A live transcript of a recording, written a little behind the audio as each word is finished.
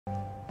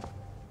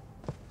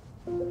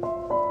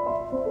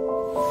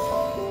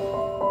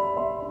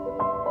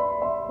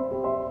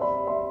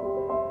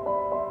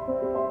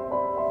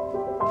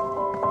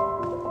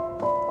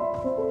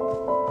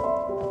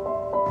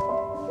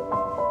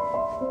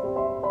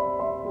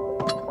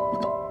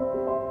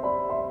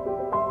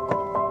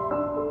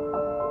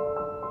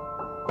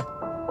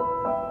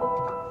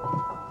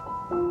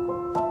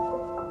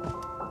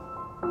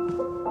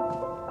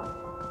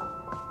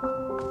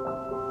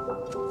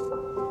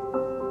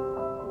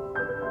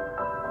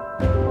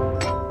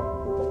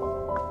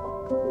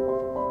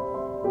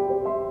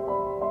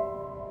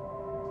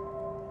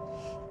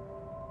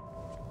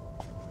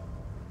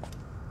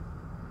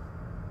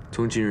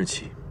从今日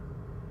起，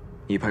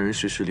已派人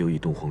时时留意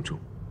东皇中，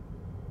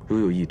如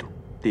有异动，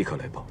立刻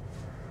来报。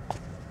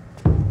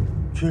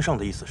君上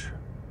的意思是，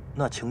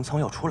那擎苍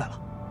要出来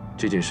了？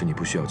这件事你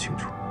不需要清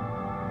楚，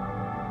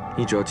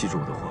你只要记住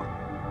我的话，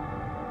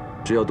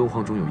只要东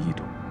皇中有异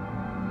动，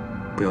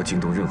不要惊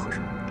动任何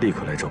人，立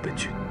刻来找本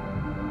君。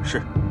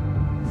是。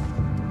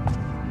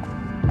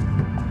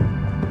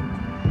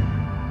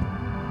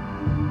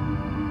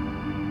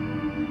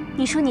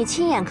你说你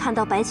亲眼看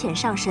到白浅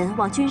上神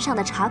往君上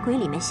的茶鬼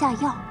里面下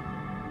药？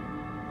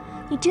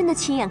你真的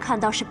亲眼看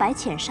到是白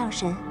浅上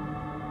神？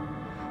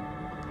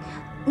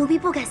奴婢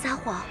不敢撒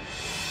谎。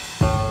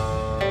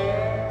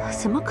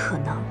怎么可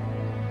能？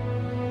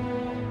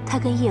他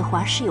跟夜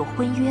华是有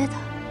婚约的，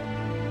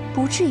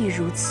不至于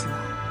如此啊。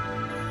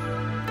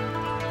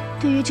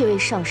对于这位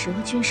上神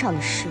和君上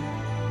的事，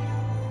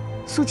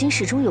素锦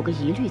始终有个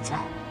疑虑在。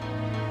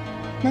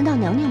难道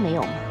娘娘没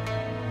有吗？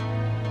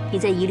你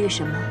在疑虑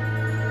什么？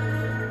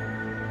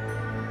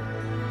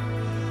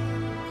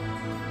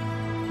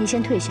你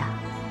先退下。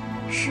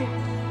是。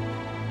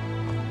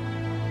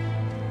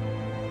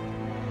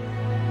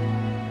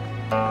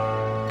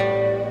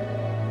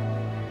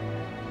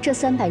这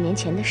300年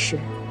前的事，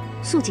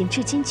素锦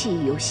至今记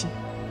忆犹新。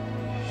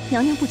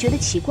娘娘不觉得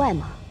奇怪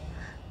吗？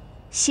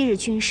昔日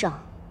君上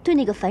对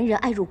那个凡人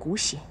爱入骨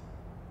血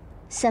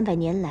，300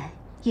年来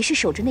也是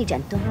守着那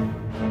盏灯，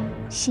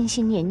心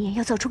心念念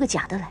要造出个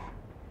假的来。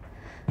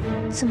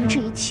怎么这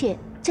一切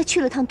在去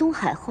了趟东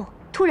海后，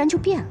突然就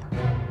变了？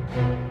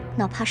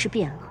哪怕是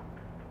变了，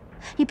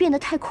也变得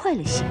太快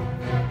了些。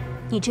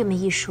你这么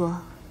一说，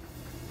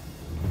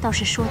倒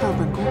是说到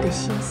本宫的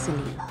心思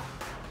里了。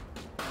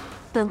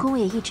本宫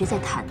也一直在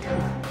忐忑，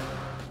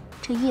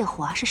这夜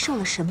华是受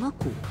了什么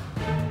蛊，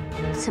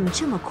怎么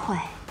这么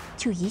快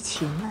就移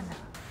情了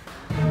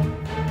呢？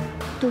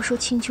都说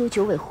青丘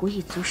九尾狐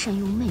一族善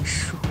用媚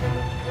术，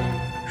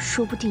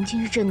说不定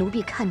今日这奴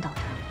婢看到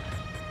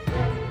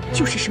的，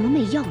就是什么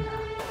媚药呢？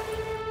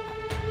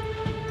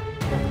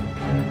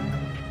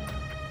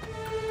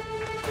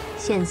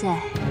现在，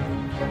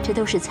这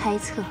都是猜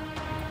测。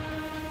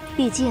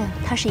毕竟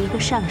他是一个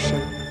上神，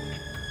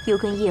又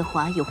跟夜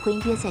华有婚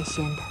约在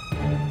先的，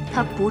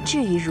他不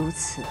至于如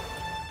此。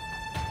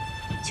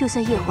就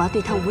算夜华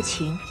对他无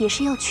情，也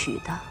是要娶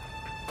的。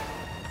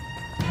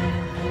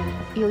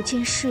有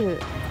件事，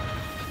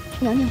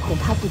娘娘恐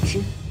怕不知。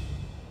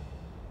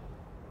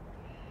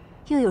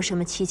又有什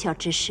么蹊跷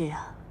之事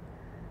啊？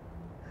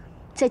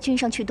在君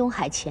上去东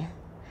海前，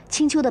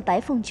青丘的白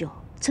凤九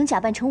曾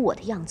假扮成我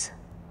的样子，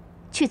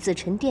去紫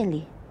宸殿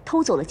里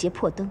偷走了劫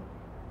魄灯。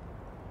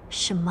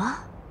什么？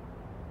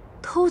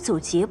偷走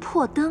劫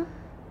魄灯？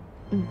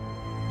嗯。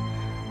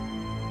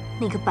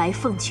那个白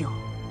凤九，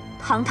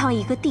堂堂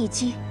一个帝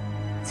姬，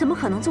怎么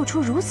可能做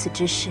出如此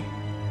之事？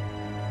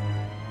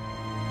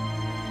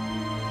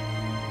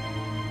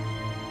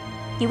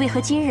你为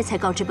何今日才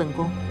告知本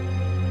宫？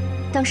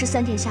当时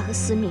三殿下和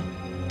司命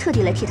特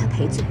地来替他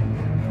赔罪，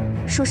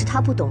说是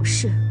他不懂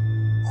事，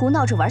胡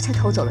闹着玩才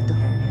偷走了灯，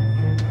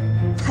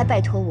还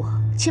拜托我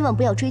千万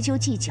不要追究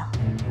计较。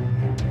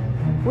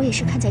我也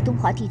是看在东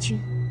华帝君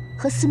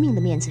和司命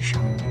的面子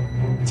上，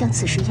将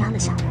此事压了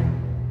下来。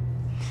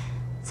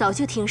早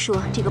就听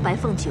说这个白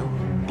凤九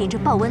顶着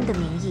报恩的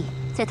名义，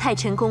在太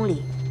晨宫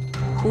里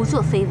胡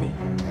作非为，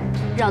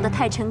扰得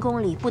太晨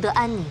宫里不得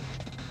安宁。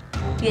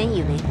原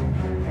以为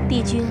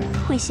帝君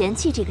会嫌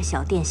弃这个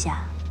小殿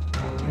下，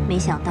没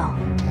想到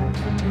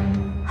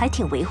还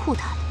挺维护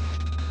他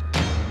的。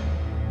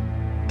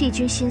帝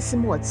君心思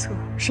莫测，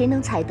谁能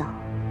猜到？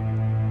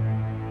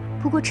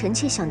不过臣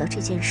妾想到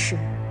这件事，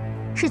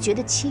是觉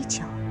得蹊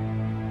跷。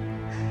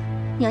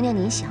娘娘，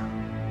您想，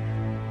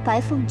白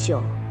凤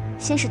九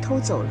先是偷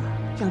走了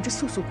养着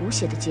素素骨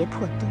血的劫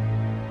魄灯，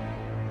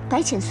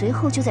白浅随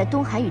后就在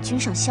东海与君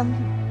上相遇。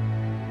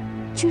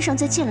君上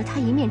在见了他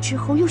一面之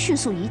后，又迅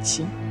速移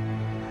情，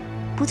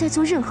不再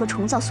做任何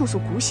重造素素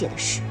骨血的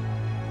事。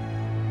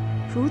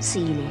如此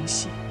一联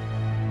系，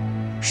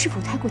是否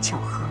太过巧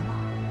合了？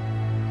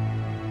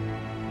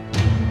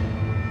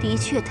的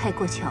确太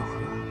过巧合。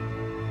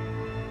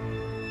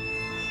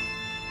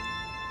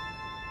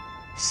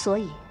所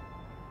以，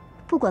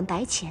不管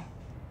白浅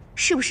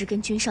是不是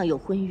跟君上有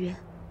婚约，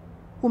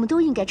我们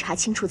都应该查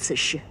清楚此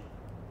事。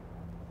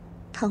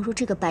倘若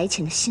这个白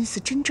浅的心思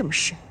真这么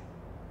深，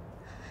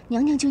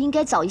娘娘就应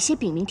该早一些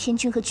禀明天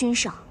君和君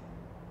上。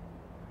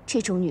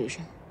这种女人，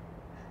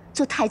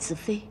做太子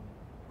妃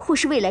或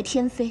是未来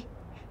天妃，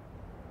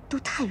都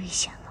太危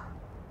险了。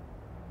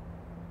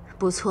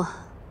不错，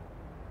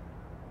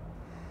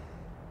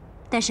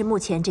但是目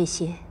前这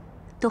些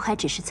都还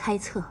只是猜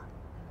测。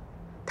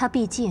他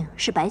毕竟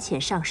是白浅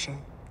上神、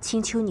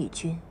青丘女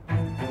君，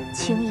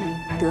轻易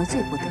得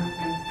罪不得。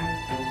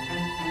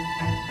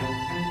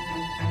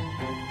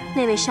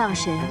那位上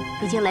神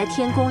已经来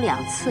天宫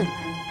2次了，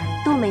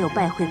都没有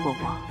拜会过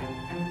我。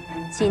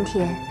今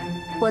天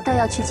我倒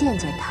要去见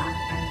见他。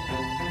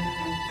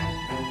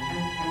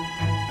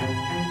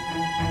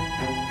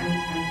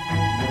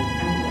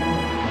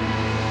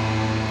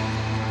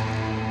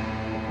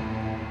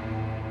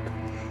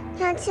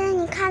娘亲，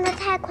你看得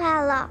太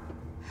快了。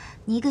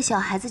你一个小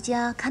孩子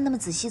家看那么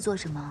仔细做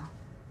什么？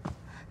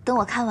等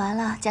我看完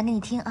了讲给你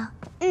听啊。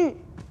嗯。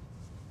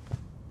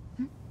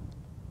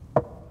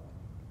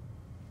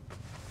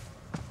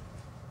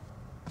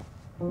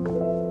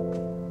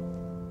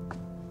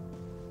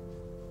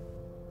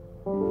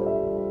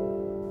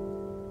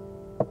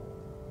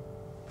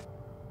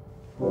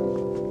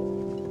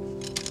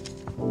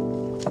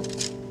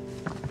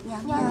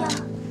娘娘，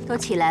都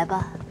起来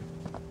吧。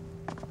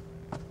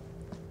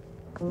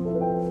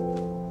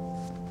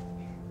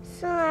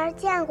孙儿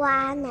见过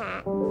阿奶。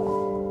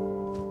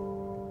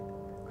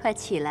快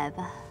起来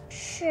吧。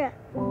是。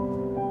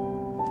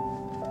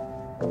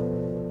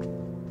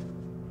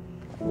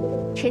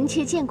臣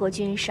妾见过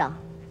君上，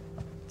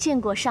见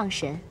过上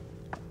神。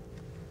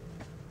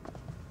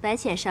白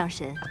浅上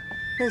神，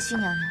乐须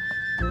娘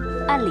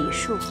娘，按礼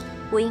数，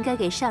我应该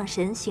给上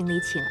神行礼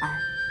请安。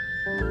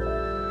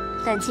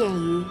但鉴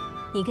于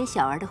你跟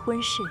小儿的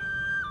婚事，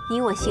你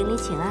我行礼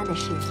请安的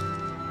事，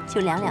就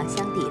两两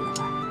相抵了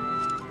吧。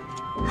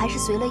还是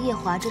随了夜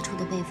华这处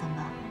的辈分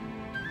吧。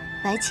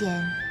白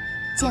浅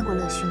见过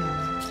乐须娘娘，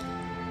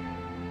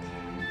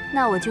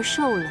那我就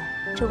受了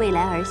这未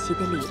来儿媳的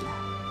礼了。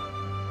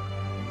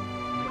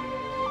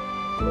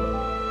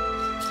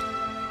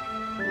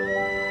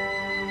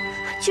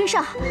君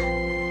上，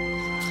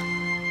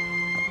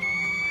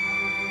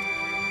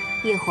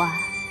夜华，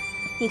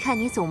你看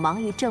你总忙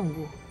于政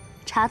务，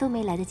茶都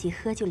没来得及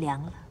喝就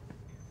凉了。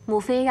母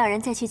妃让人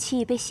再去沏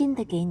一杯新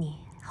的给你，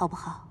好不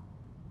好？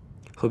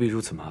何必如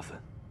此麻烦？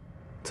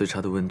此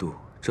茶的温度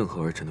正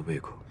合儿臣的胃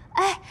口。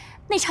哎，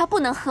那茶不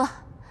能喝。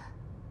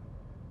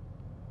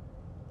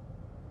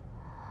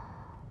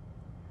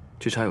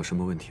这茶有什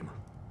么问题吗？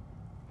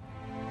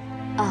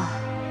啊，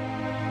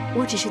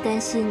我只是担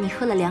心你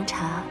喝了凉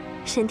茶，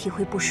身体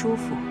会不舒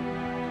服。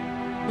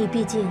你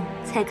毕竟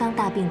才刚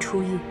大病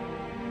初愈，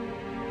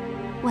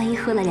万一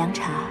喝了凉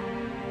茶，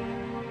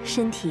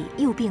身体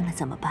又病了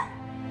怎么办？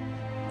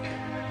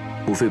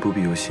母妃不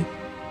必忧心，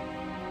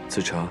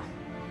此茶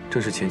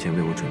正是浅浅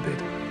为我准备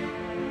的，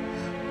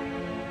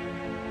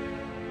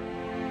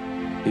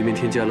里面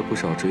添加了不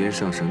少折颜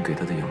上神给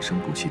他的养生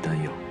补气丹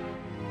药，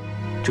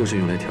正是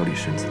用来调理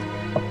身子的。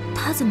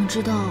他怎么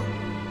知道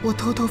我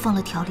偷偷放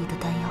了调理的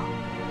丹药？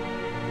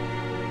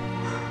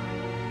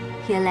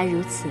原来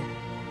如此，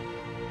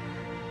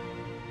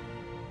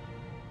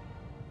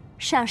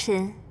上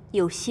神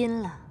有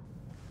心了。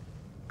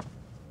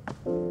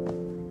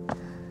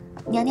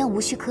娘娘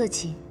无需客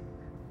气，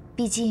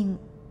毕竟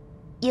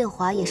夜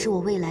华也是我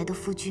未来的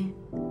夫君，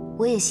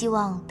我也希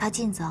望她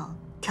尽早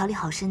调理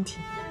好身体。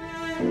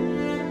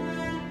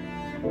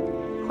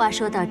话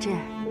说到这儿，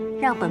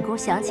让本宫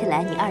想起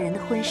来你二人的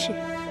婚事。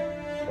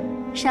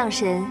上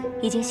神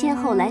已经先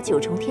后来9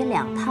重天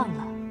2趟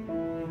了，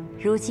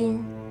如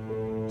今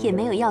也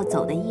没有要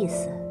走的意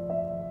思。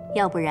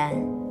要不然，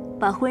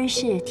把婚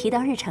事提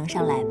到日程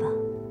上来吧，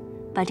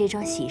把这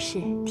桩喜事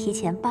提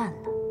前办了。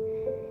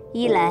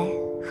一来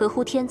合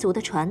乎天族的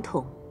传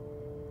统，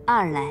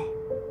二来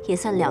也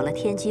算了了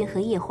天君和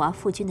夜华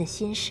父君的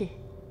心事。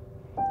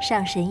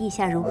上神意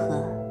下如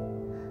何？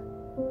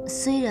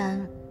虽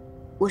然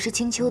我是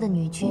青丘的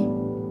女君，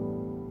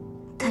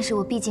但是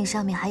我毕竟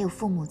上面还有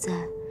父母在，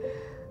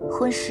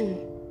婚事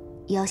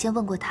也要先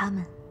问过他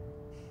们。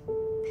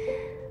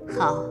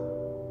好，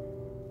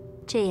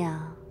这样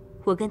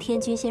我跟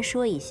天君先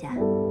说一下，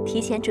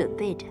提前准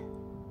备着。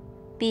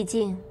毕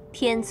竟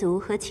天族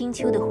和青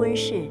丘的婚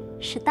事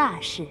是大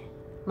事，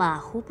马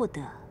虎不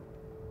得。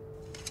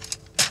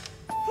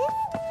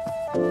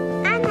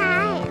阿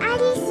奶，阿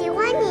弟喜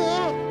欢你。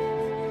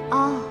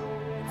哦，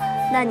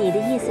那你的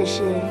意思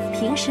是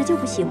平时就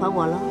不喜欢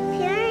我喽？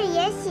平日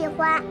也喜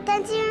欢，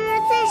但今日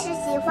最是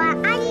喜欢。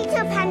阿弟就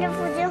盼着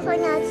夫君和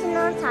娘亲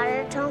能早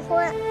日成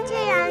婚，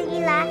这样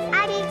一来，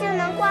阿弟就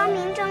能光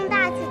明正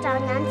大去找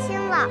娘亲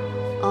了。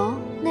哦，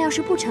那要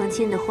是不成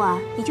亲的话，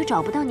你就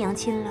找不到娘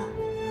亲了。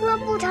若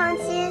不成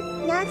亲，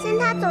娘亲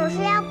她总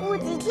是要顾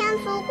及天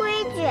族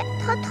规矩，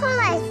偷偷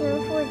来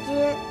寻夫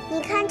君。你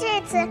看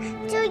这次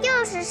就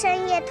又是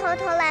深夜偷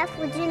偷来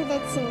夫君的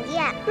寝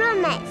殿。若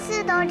每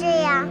次都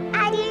这样，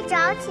阿弟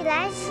找起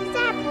来实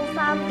在不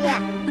方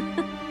便。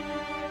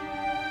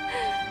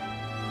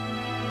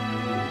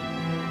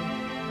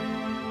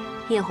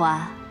夜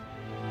华，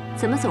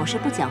怎么总是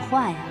不讲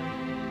话呀？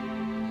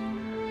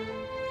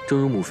正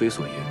如母妃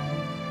所言，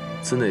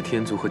此乃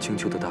天族和青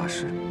丘的大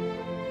事，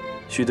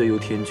须得由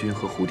天君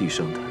和胡帝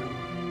商谈，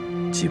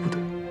急不得。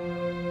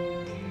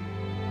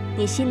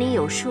你心里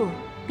有数，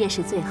便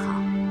是最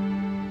好。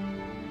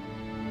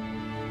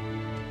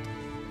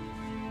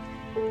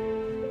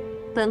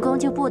本宫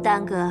就不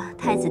耽搁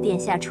太子殿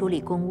下处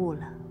理公务了，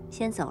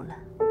先走了。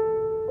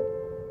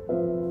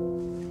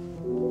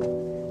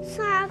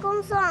送儿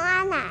公送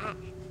阿奶。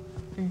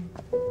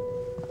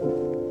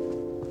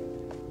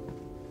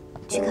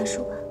去看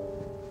书吧。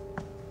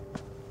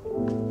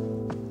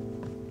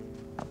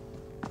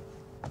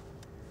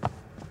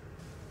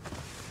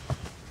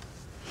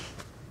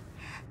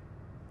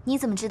你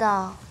怎么知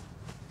道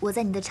我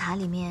在你的茶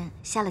里面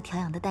下了调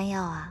养的丹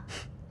药啊？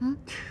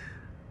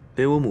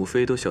连我母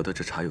妃都晓得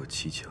这茶有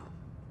蹊跷，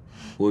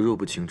我若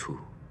不清楚，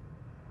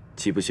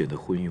岂不显得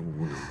昏庸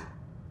无能？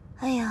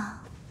哎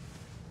呀，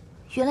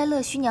原来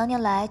乐须娘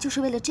娘来就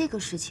是为了这个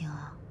事情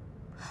啊！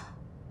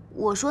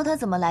我说她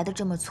怎么来的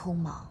这么匆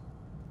忙？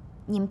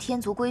你们天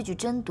族规矩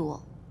真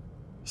多，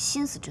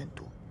心思真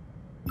多。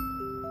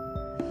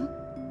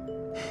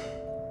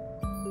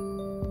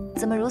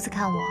怎么如此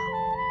看我？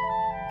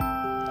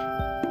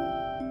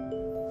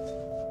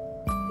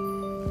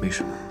没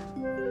什么，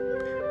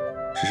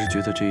只是觉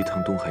得这一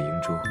趟东海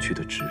瀛洲去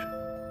得值。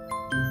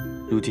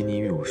如今你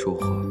与我说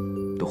话，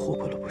都活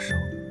泼了不少。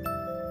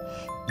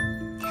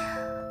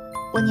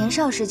我年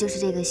少时就是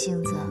这个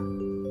性子，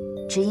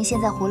只因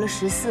现在活了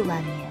14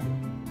万年，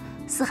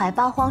四海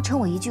八荒称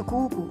我一句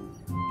姑姑，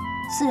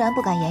自然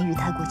不敢言语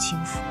太过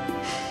轻浮。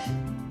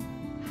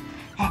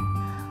哎，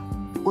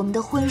我们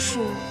的婚事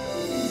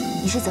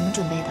你是怎么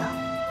准备的？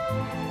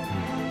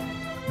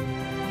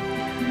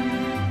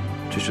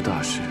这是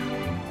大事，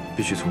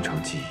必须从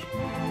长计议。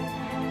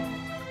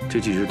这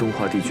几日东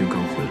华帝君刚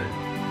回来，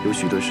有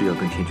许多事要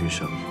跟天君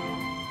商议。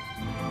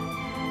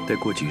待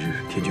过几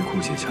日，天君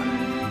空闲下来，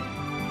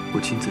我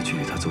亲自去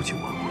与他奏请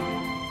完婚。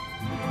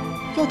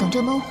要等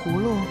这闷葫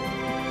芦，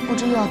不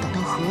知又要等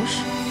到何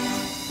时。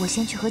我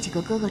先去和几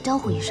个哥哥招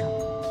呼一声，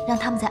让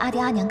他们在阿爹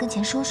阿娘跟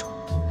前说说，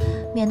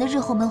免得日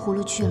后闷葫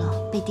芦去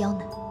了被刁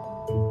难。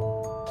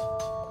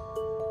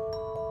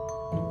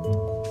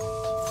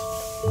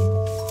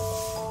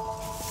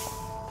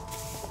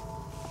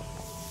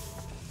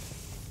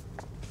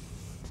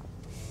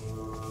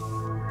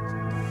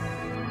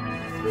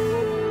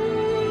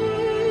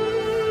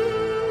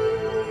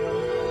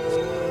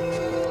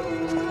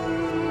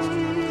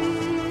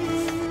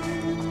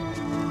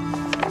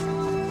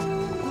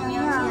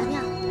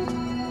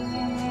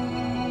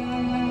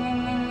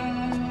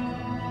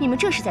你们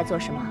这是在做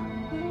什么？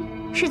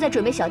是在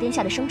准备小殿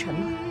下的生辰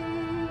吗？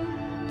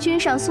君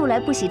上素来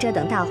不喜这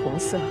等大红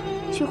色，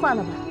去换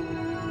了吧。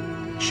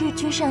是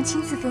君上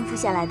亲自吩咐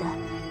下来的，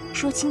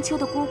说青丘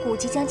的姑姑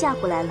即将嫁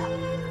过来了，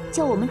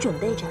叫我们准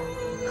备着。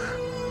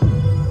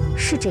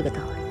是这个道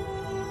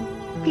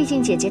理。毕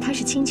竟姐姐她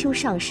是青丘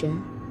上神，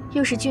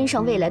又是君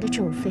上未来的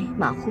正妃，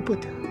马虎不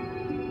得。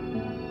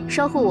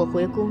稍后我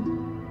回宫，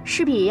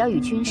势必也要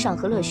与君上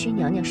和乐须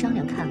娘娘商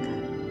量看看，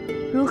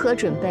如何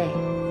准备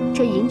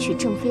这迎娶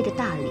正妃的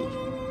大礼。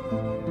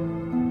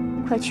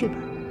快去吧。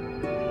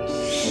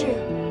是。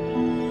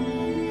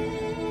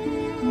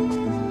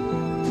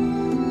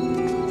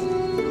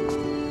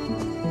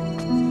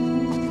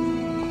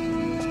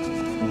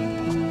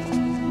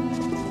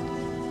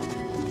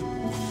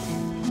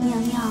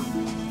娘娘，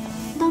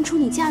当初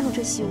你嫁入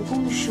这洗梧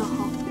宫的时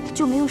候，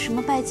就没有什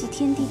么拜祭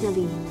天地的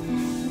礼，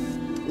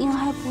您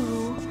还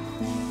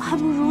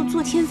不如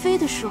做天妃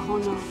的时候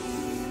呢。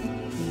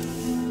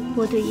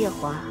我对夜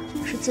华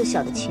是自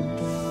小的情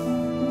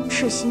谊，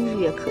赤心日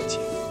月可见。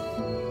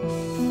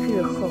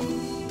日后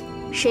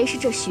谁是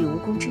这洗梧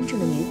宫真正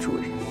的女主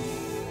人，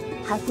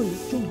还不一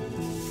定。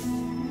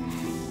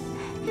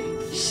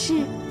是，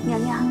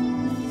娘娘。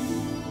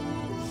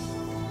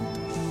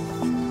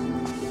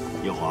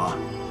夜华，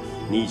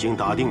你已经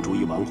打定主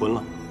意完婚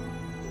了，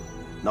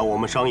那我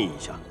们商议一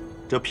下，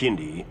这聘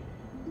礼，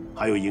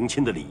还有迎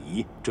亲的礼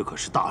仪，这可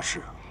是大事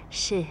啊。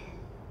是。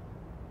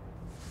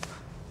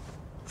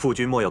父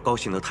君莫要高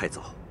兴得太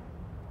早，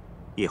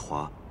夜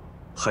华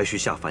还需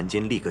下凡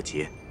间历个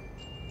劫。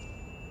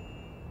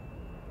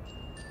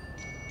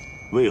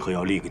为何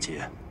要历个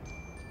劫？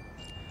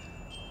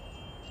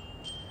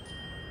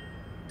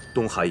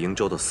东海瀛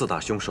洲的4大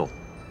凶兽，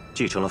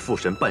继承了父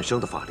神半生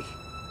的法力，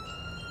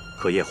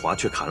可夜华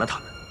却砍了他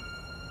们，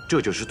这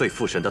就是对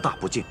父神的大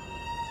不敬。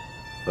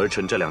儿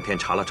臣这2天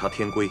查了查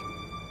天规，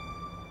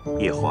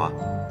夜华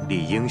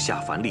理应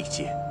下凡历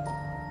劫。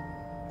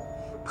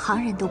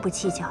旁人都不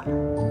计较了，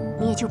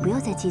你也就不要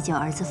再计较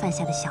儿子犯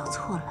下的小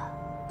错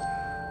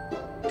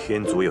了。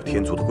天族有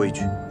天族的规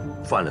矩，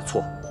犯了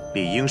错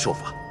理应受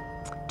罚。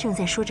正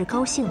在说着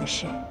高兴的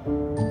事，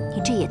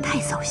你这也太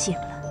扫兴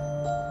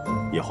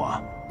了。夜华，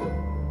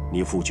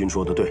你父君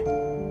说的对，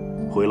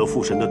毁了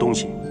父神的东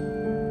西，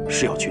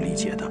是要去历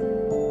劫的。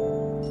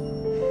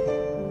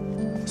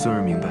孙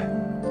儿明白。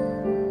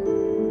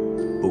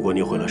不过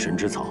你毁了神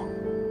之草，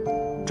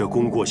这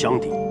功过相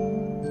抵，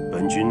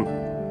本君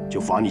就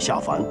罚你下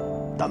凡，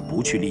但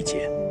不去历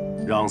劫，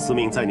让司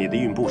命在你的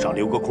运簿上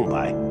留个空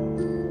白，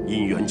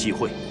因缘际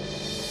会。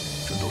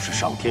这都是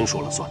上天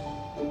说了算，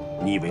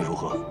你以为如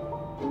何？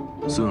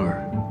孙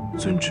儿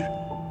遵旨。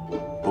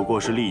不过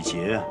是历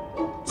劫，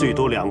最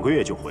多2个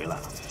月就回来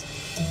了。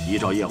依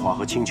照夜华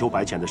和青丘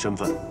白浅的身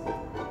份，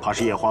怕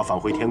是夜华返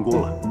回天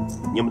宫了。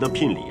你们的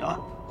聘礼啊，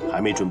还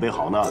没准备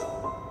好呢。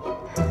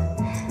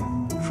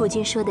夫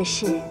君说的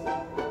是，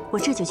我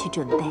这就去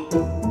准备。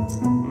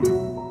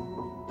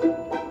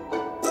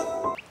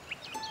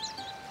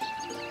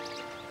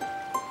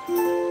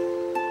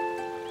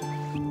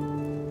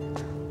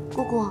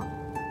姑姑，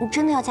你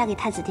真的要嫁给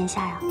太子殿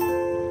下呀？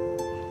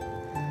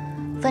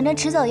反正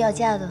迟早要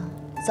嫁的，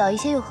早一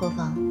些又何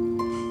妨？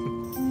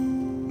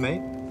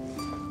没，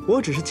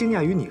我只是惊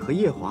讶于你和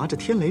夜华这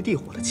天雷地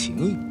火的情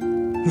谊。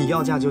你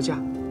要嫁就嫁，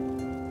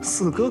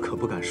四哥可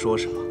不敢说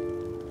什么。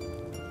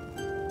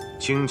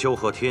青丘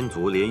和天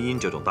族联姻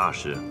这种大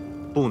事，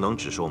不能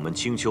只是我们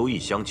青丘一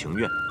厢情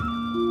愿。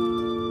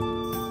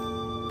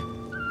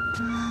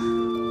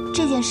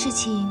这件事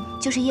情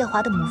就是夜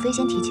华的母妃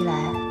先提起来，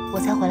我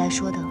才回来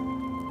说的。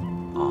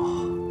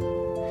哦，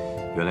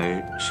原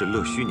来是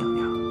乐须娘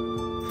娘。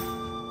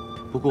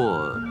不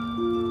过，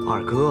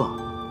二哥，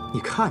你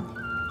看你，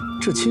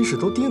这亲事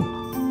都定了，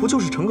不就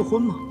是成个婚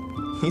吗？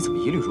你怎么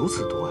疑虑如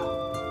此多呀？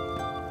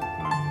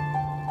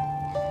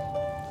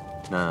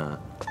那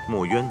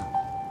墨渊呢？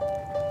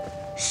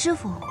师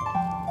傅，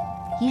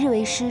一日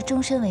为师，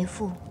终身为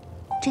父，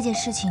这件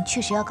事情确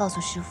实要告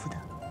诉师傅的。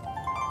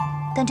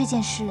但这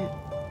件事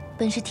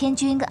本是天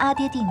君跟阿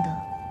爹定的，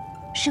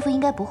师傅应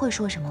该不会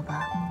说什么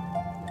吧？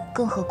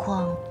更何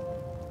况，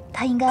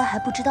他应该还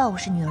不知道我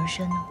是女儿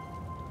身呢。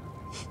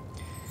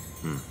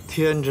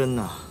天真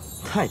呐，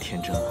太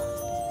天真了！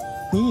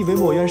你以为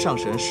墨渊上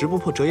神识不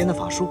破折颜的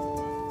法术？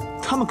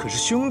他们可是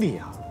兄弟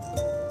呀！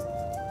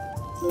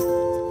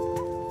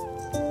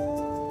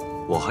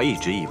我还一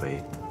直以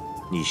为，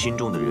你心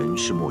中的人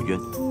是墨渊。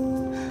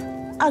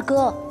二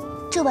哥，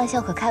这玩笑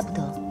可开不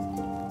得。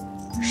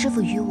师傅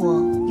与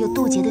我有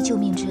渡劫的救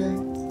命之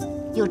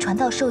恩，有传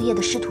道授业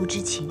的师徒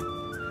之情。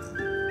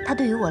他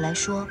对于我来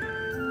说，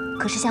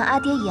可是像阿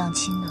爹一样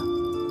亲的。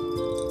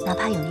哪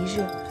怕有一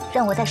日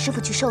让我带师傅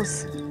去受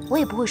死，我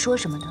也不会说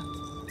什么的。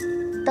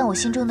但我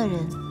心中的人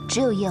只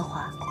有夜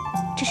华，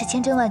这是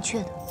千真万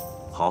确的。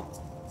好，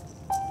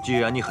既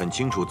然你很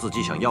清楚自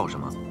己想要什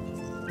么，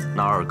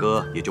那二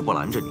哥也就不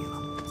拦着你了。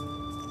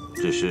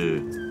只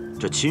是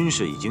这亲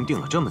事已经定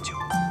了这么久，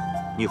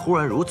你忽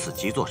然如此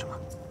急做什么？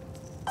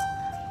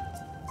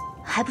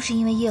还不是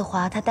因为夜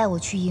华他带我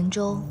去瀛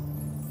州，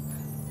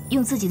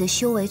用自己的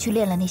修为去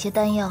炼了那些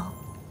丹药，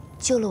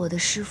救了我的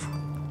师傅。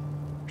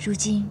如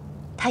今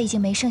他已经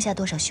没剩下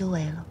多少修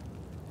为了。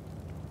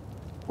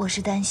我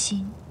是担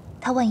心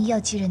他万一要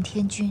继任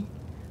天君，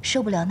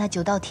受不了那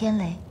9道天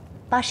雷、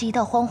81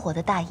道荒火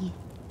的大业。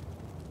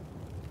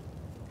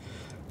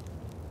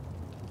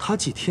他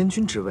继天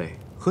君之位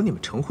和你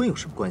们成婚有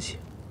什么关系？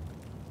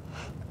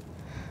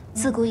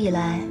自古以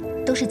来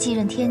都是继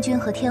任天君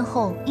和天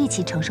后一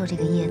起承受这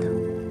个业的。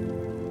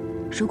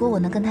如果我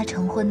能跟他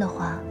成婚的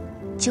话，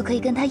就可以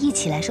跟他一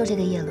起来受这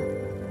个业了。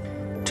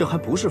这还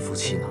不是夫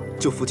妻呢，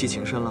就夫妻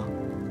情深了。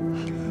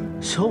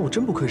小五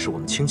真不愧是我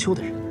们青丘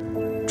的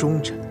人，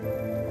忠贞，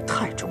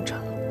太忠贞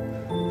了。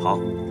好，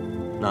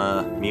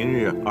那明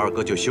日二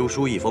哥就修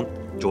书一封，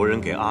着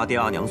人给阿爹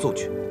阿娘送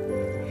去。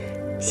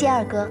谢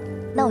二哥，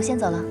那我先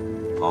走了。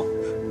好，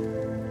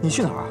你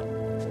去哪儿啊？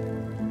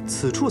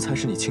此处才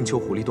是你青丘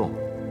狐狸洞。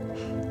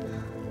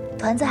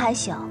团子还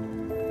小，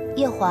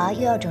夜华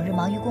又要整日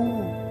忙于公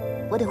务，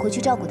我得回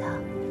去照顾他。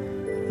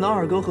那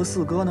二哥和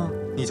四哥呢？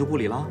你就不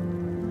理了？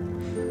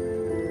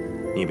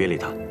你别理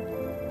他，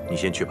你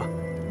先去吧。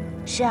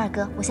是二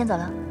哥，我先走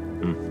了。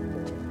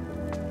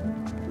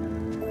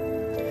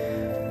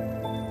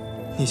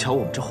你瞧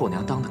我们这后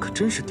娘当的可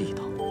真是地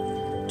道，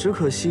只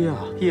可惜啊，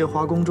夜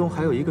华宫中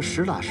还有一个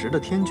实打实的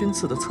天君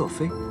赐的侧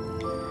妃，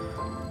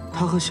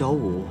她和小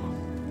五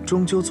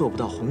终究做不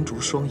到红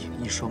烛双影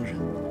一双人。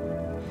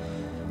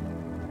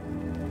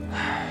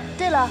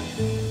对了，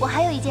我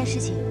还有一件事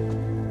情。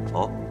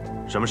哦，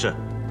什么事？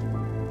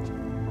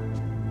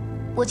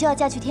我就要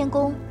嫁去天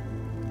宫，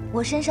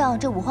我身上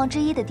这5皇之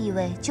一的地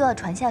位就要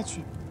传下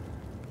去，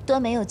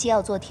端没有既要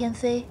做天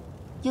妃，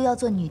又要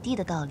做女帝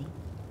的道理。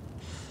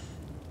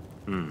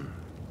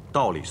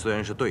道理虽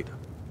然是对的，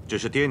只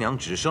是爹娘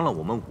只生了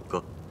我们5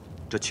个，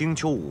这青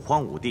丘5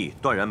皇5帝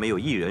断然没有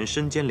一人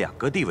身兼2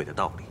个地位的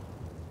道理。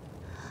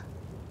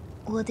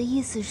我的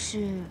意思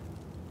是，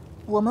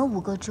我们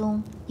5个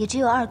中也只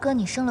有二哥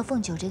你生了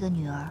凤九这个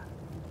女儿，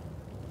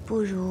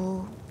不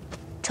如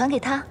传给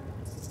他。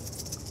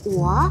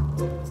我？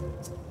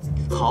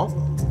好，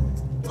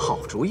好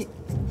主意。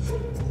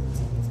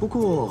不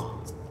过，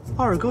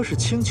二哥是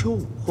青丘5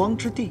皇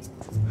之帝，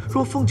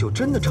若凤九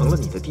真的成了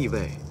你的地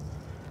位，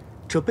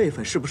这辈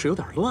分是不是有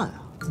点乱啊？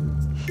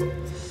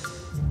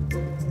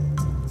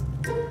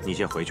你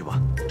先回去吧，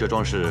这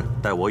桩事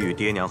待我与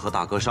爹娘和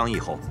大哥商议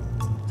后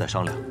再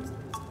商量。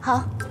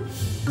好，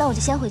那我就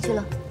先回去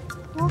了。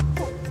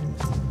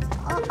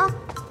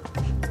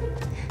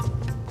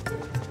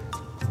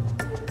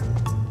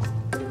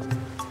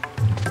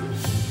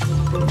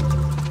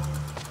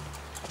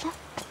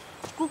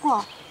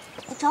我，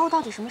你找我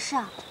到底什么事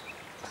啊？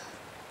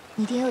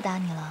你爹又打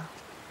你了？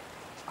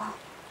哦，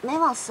没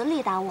往死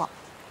里打我，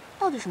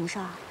到底什么事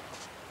啊？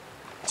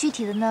具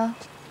体的呢，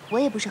我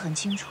也不是很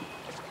清楚。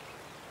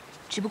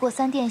只不过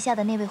三殿下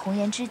的那位红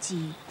颜知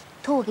己，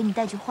托我给你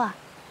带句话，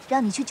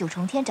让你去九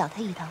重天找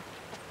他一趟。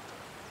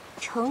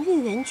程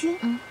昱元君？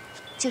嗯，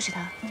就是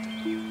他。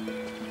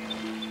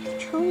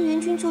程昱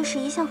元君做事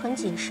一向很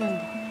谨慎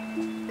的，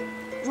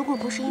如果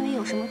不是因为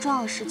有什么重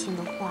要事情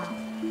的话，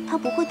他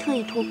不会特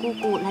意托姑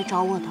姑来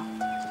找我的。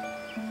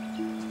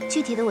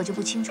具体的我就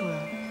不清楚了，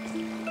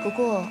不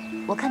过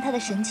我看他的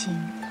神情，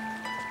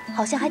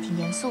好像还挺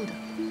严肃的。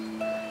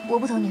我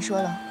不同你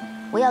说了，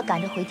我要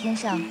赶着回天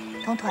上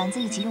同团子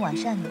一起用晚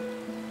膳呢。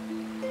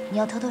你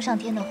要偷偷上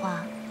天的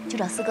话，就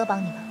找四哥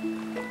帮你吧。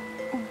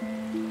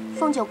嗯，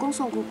凤九恭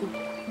送姑姑。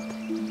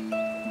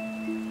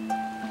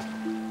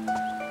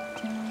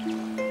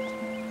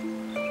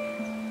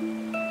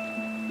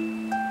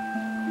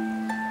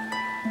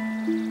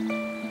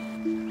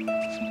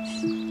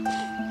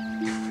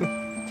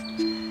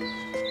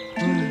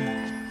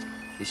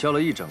你笑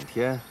了一整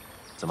天，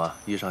怎么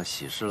遇上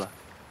喜事了？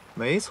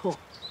没错，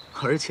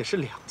而且是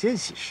2件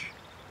喜事。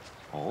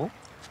哦，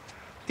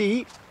第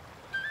一，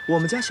我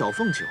们家小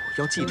凤九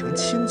要继承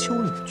青丘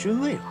女君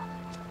位了。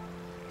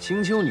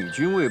青丘女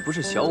君位不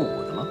是小五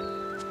的吗？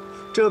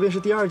这便是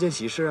第2件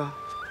喜事啊！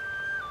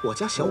我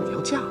家小五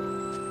要嫁了，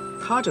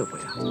她这回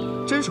啊，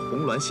真是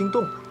红鸾心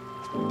动了，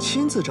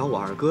亲自找我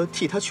二哥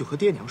替她去和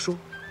爹娘说，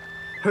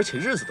而且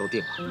日子都定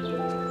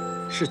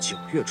了，是9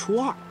月初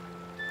2。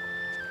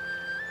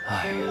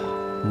哎呀，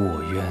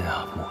莫冤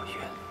啊，莫冤！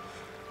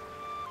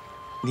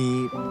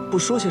你不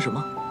说些什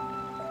么？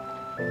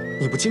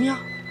你不惊讶？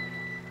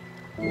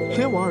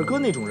连我二哥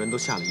那种人都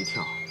吓了一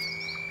跳。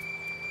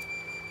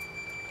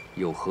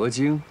有何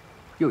惊，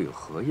又有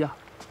何讶？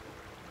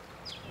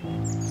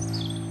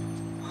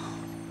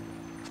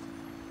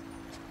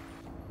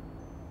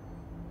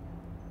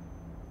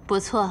不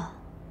错，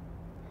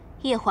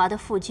夜华的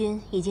父君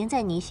已经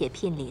在拟写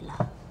聘礼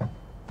了。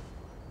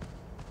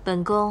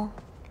本宫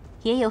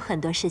也有很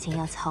多事情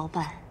要操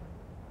办。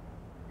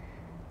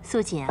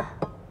素锦啊，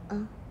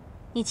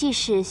你既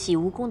是喜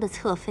无宫的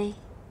侧妃，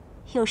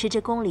又是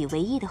这宫里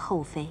唯一的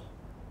后妃，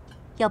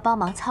要帮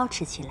忙操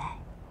持起来。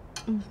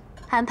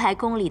安排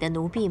宫里的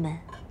奴婢们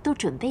都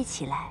准备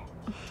起来。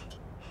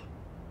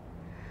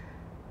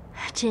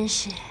真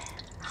是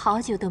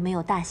好久都没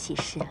有大喜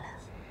事了。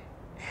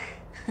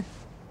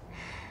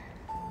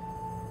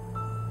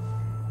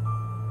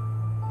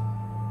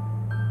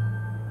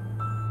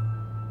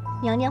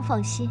娘娘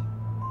放心，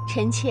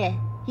臣妾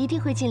一定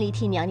会尽力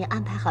替娘娘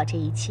安排好这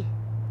一切，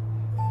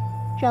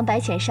让白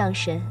浅上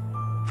神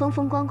风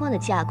风光光的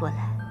嫁过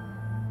来。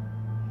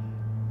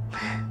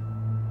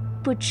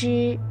不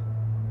知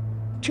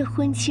这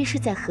婚期是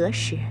在何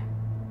时？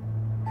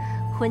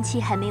婚期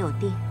还没有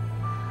定。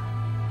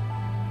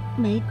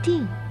没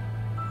定。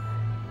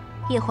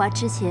夜华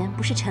之前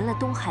不是沉了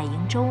东海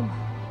瀛洲吗？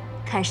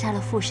砍杀了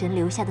父神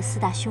留下的4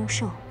大凶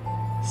兽，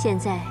现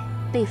在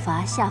被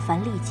罚下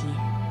凡历劫。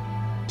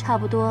差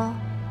不多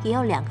也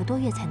要2个多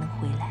月才能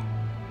回来，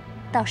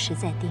到时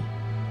再定。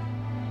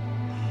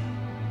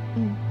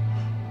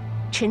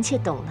臣妾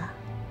懂了。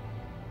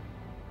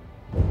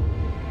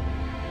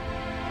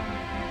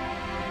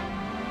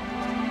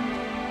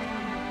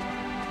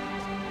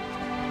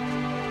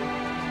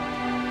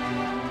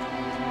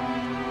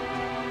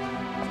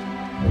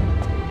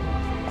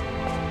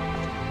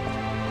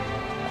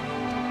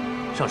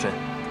上神，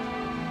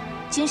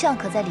君上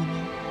可在里面？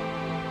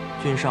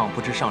君上不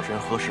知上神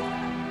何时回来，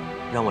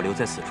让我留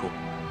在此处，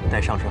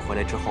待上神回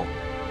来之后，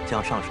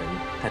将上神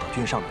带到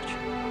君上那儿去。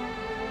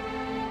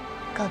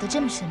搞得这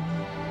么神秘。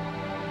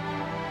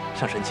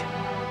上神请。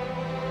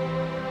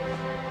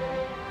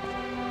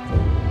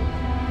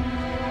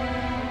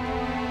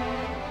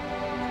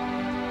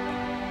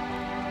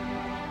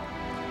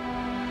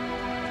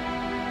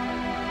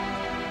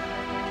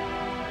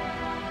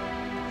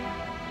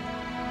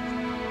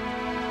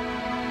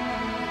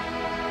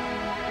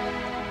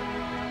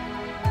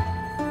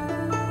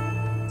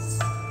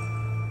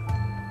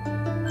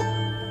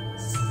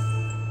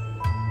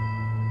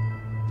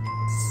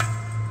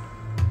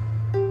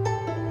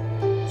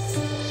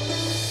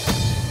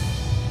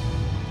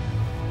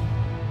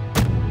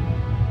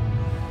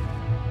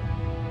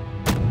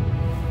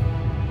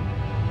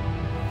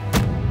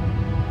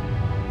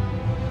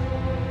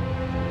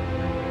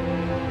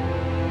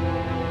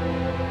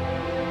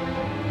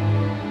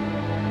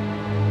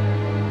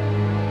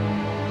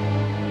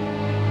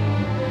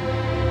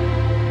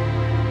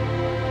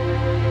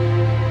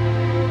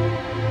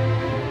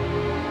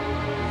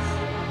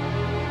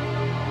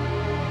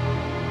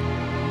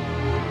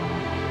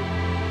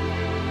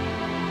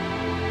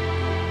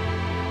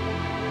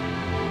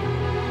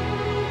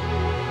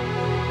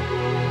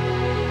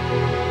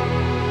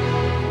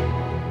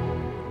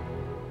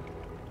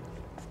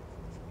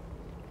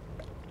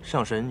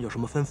上神有什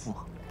么吩咐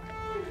吗？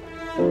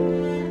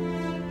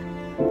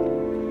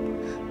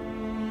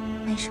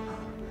没什么。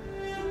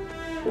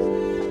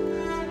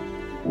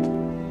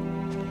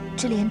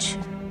知廉耻，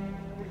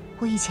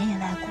我以前也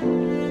来过，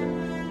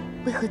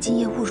为何今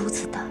夜误如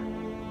此大？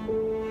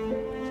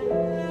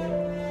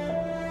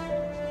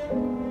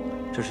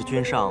这是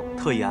君上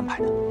特意安排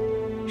的，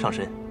上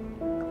神，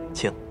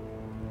请。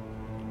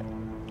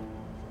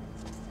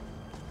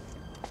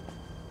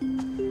臣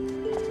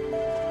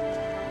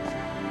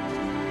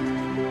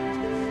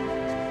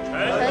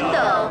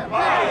等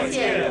拜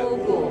见姑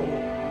姑。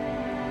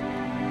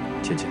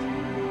芊芊，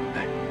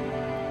来，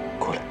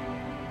过来。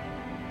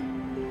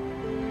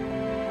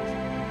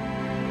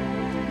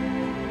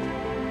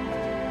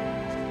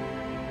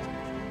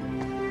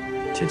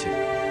芊芊，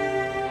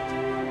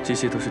这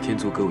些都是天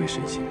族各位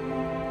神仙。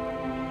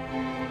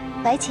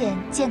白浅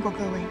见过各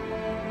位。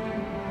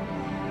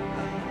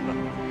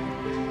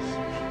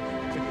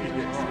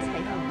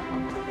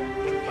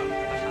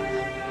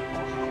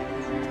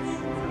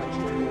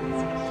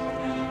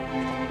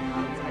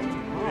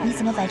你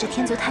怎么摆着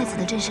天族太子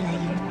的阵势来迎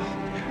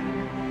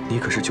我？你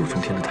可是九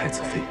重天的太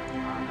子妃，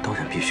当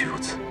然必须如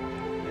此。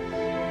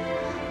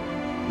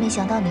没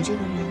想到你这个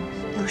人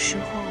有时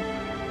候……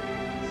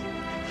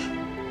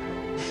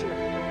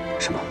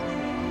什么？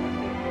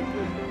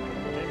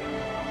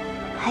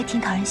还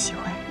挺讨人喜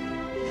欢。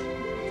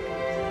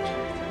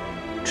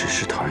只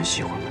是讨人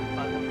喜欢吗？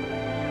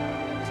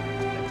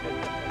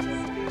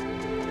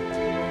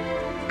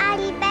阿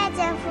离拜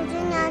见夫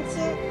君娘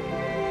亲。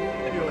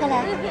快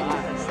来。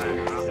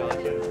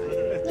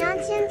娘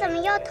亲怎么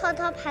又偷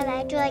偷跑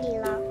来这里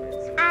了？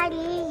阿离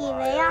以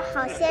为要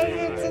好些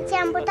日子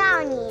见不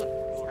到你。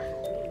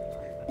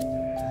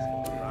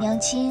娘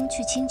亲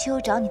去青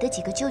丘找你的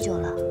几个舅舅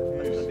了，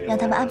让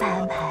他们安排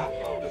安排，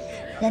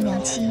让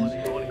娘亲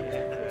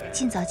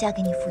尽早嫁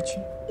给你夫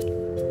君。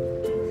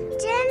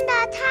真的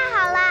太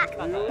好了！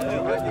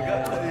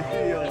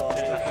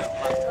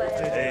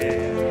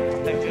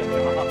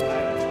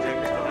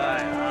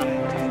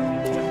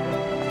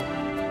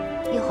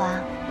夜华，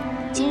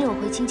今日我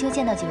回青丘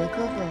见到几位哥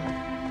哥，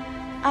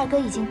二哥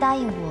已经答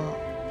应我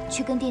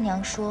去跟爹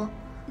娘说，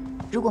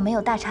如果没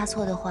有大差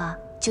错的话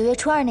，9月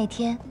初2那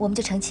天我们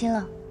就成亲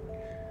了。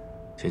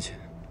芊芊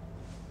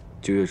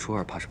，9月初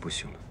2怕是不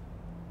行了。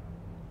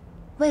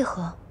为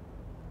何？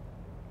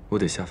我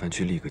得下凡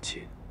去历个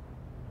劫。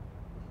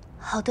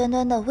好端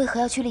端的，为何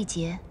要去历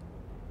劫？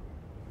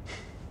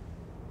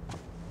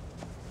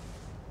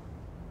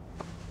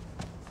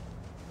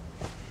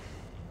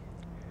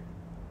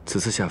此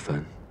次下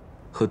凡，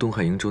和东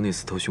海瀛洲那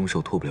4头凶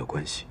兽脱不了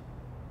关系。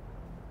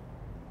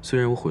虽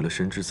然我毁了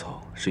神之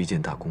草是一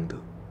件大功德，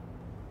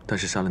但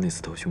是杀了那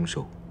4头凶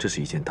兽，这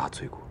是一件大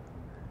罪过。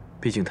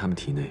毕竟他们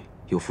体内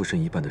有附身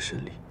一半的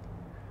神力，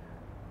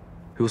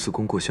如此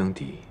功过相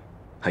抵，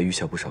还余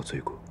下不少罪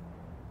过。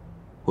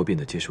我便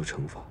得接受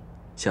惩罚，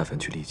下凡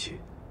去历劫。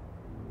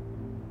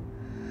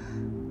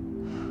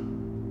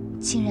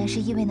竟然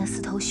是因为那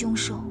4头凶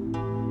兽。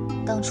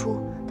当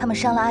初他们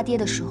伤了阿爹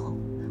的时候，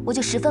我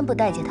就十分不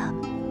待见他们。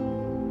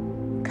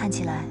看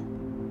起来，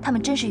他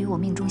们真是与我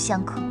命中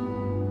相克。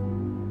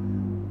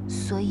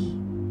所以，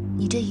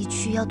你这一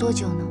去要多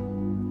久呢？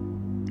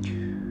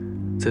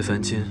在凡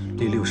间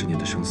历60年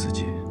的生死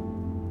劫，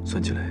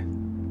算起来，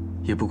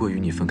也不过与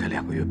你分开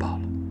2个月罢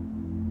了。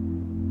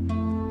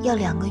要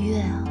2个月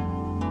啊！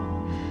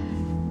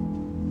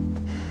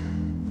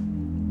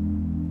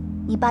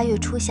你8月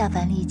初下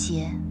凡历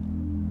劫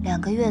，2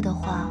个月的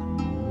话，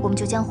我们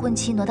就将婚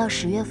期挪到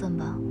10月份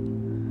吧。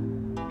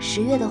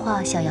10月的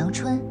话，小阳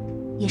春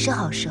也是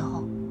好时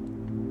候。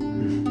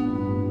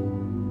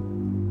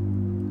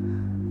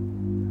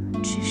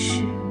只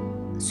是，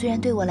虽然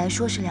对我来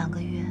说是2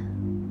个月，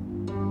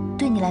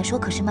对你来说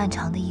可是漫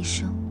长的一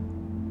生。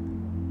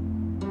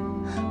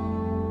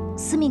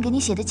司命给你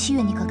写的契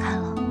约你可看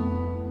了？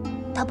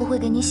他不会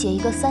给你写一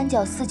个3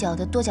角4角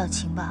的多角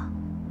情吧？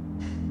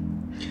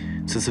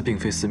此次并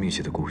非司命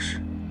写的故事，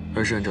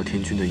而是按照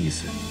天君的意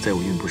思，在我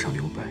运部上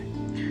留白。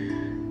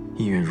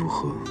意愿如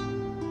何，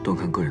端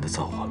看个人的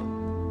造化了。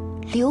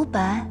留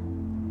白？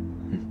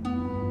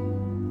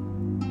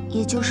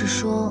也就是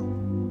说，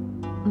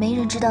没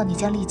人知道你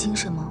将历经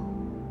什么？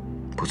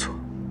不错。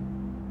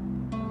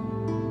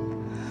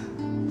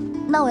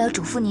那我要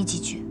嘱咐你几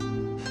句。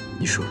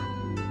你说。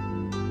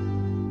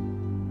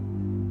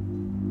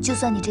就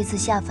算你这次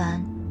下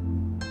凡，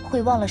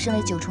会忘了身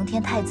为9重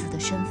天太子的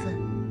身份，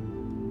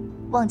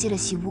忘记了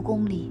洗梧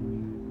宫里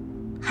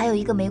还有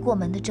一个没过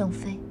门的正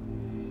妃，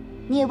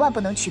你也万不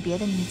能娶别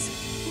的女子。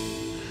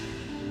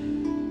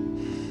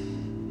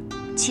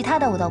其他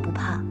的我倒不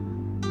怕，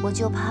我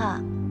就怕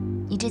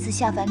你这次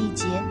下凡历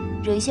劫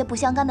惹一些不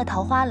相干的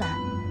桃花来。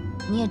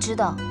你也知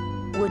道，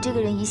我这个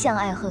人一向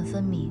爱恨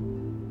分明，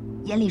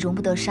眼里容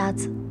不得沙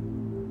子。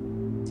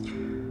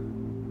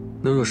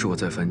那若是我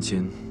在凡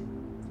间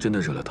真的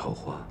惹了桃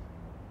花，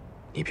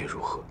你便如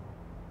何？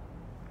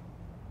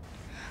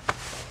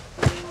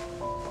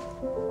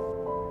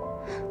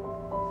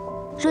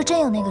若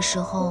真有那个时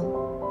候，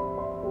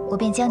我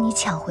便将你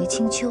抢回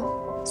青丘，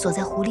锁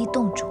在狐狸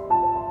洞中，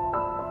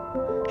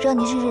让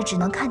你日日只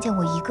能看见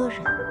我一个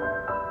人，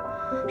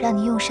让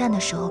你用膳的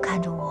时候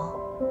看着我，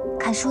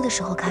看书的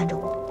时候看着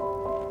我，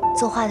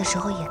作画的时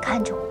候也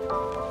看着我。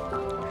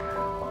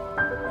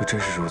若真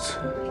是如此，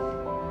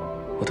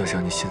我倒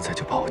想你现在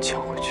就把我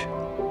叫回去。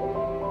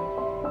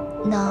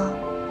那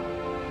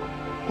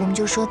我们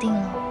就说定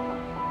了，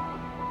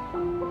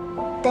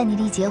待你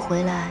历劫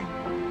回来，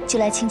就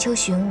来青丘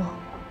寻我。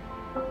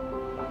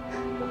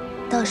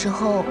到时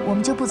候我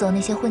们就不走那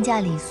些婚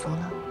嫁礼俗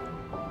了，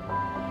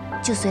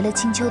就随了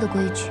青丘的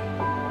规矩，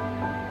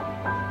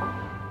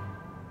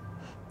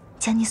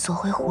将你锁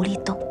回狐狸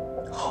洞。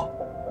好，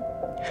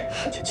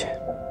芊芊，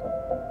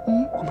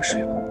我们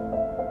睡吧。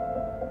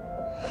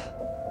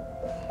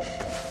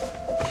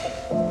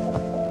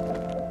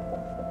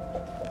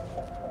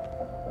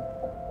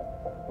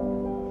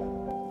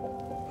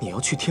你要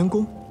去天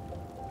宫？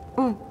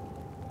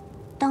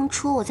当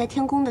初我在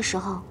天宫的时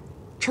候，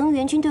程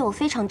元君对我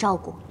非常照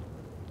顾。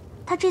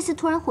他这次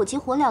突然火急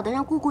火燎的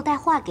让姑姑带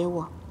话给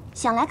我，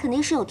想来肯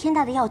定是有天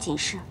大的要紧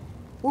事，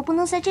我不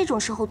能在这种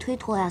时候推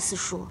脱呀，四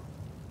叔。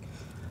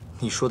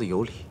你说的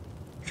有理，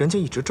人家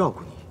一直照顾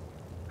你，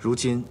如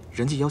今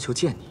人家要求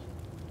见你，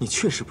你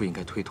确实不应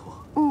该推脱。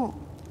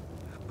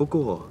不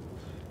过，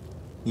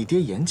你爹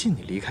严禁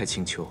你离开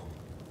青丘。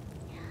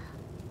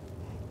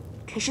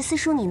可是四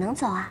叔你能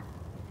走啊？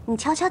你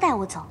悄悄带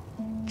我走，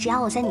只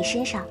要我在你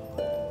身上，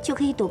就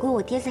可以躲过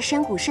我爹在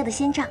山谷设的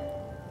仙障。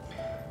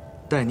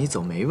带你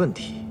走没问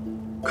题，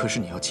可是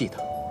你要记得，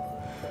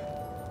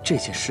这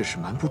件事是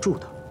瞒不住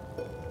的。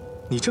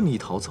你这么一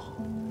逃走，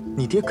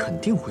你爹肯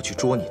定会去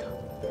捉你的。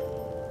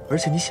而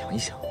且你想一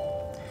想，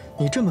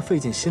你这么费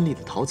尽心力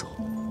的逃走，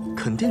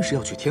肯定是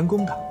要去天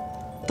宫的。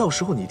到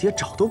时候你爹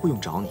找都不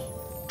用找你，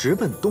直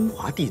奔东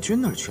华帝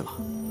君那儿去了。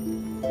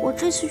我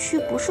这次去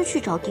不是去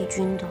找帝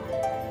君的。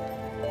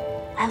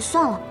哎，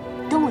算了，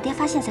等我爹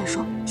发现再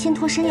说，先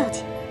脱身要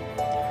紧。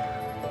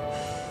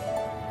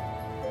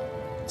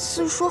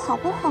四叔好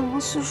不好呢？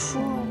四叔，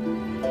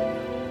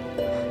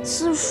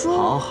四叔，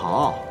好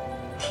好，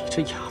你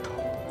这丫头，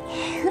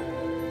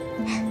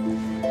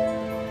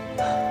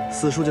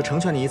四叔就成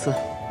全你一次。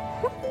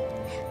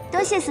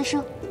多谢四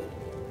叔。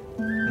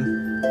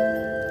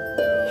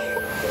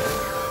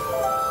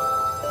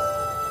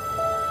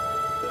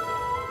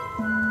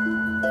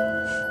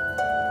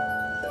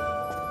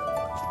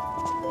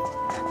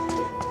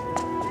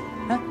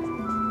哎，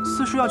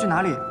四叔要去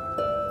哪里？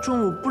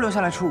中午不留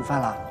下来吃午饭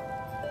了？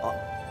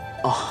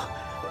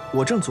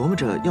我正琢磨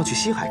着要去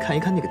西海看一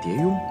看那个蝶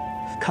雍，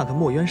看看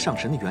墨渊上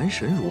神的元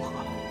神如何了。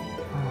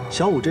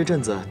小五这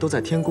阵子都在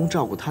天宫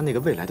照顾他那个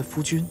未来的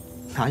夫君，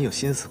哪有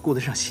心思顾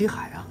得上西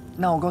海啊？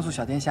那我告诉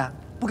小殿下，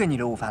不给你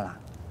留午饭了。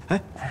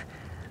哎，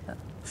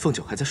凤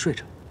九还在睡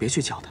着，别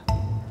去叫他。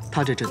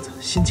他这阵子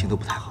心情都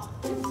不太好，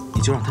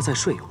你就让他再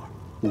睡一会儿，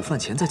午饭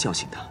前再叫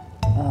醒他。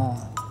哦，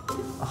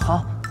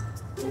好。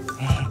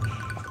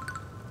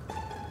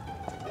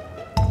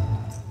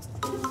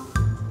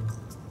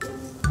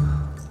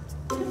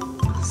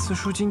四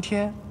叔今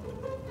天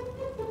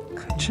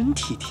可真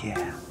体贴呀！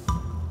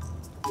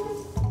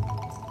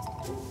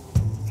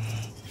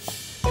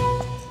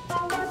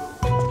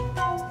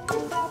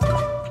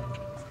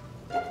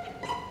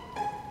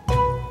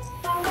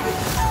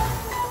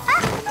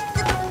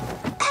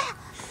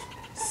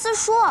四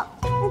叔，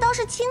你倒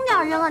是轻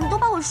点扔啊！你都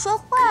把我摔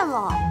坏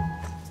了。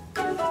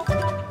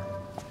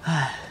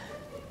哎，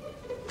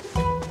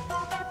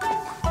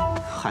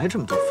还这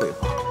么多废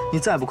话！你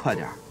再不快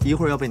点，一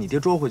会儿要被你爹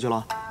捉回去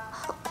了。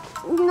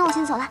那我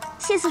先走了，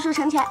谢四叔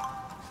成全。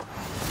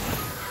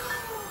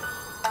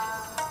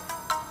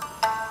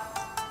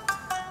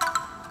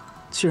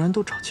既然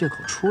都找借口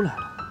出来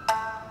了，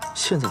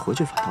现在回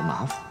去反倒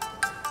麻烦。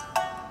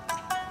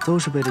都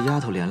是被这丫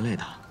头连累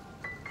的，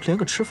连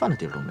个吃饭的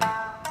地儿都没有。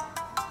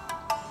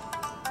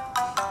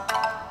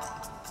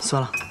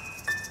算了，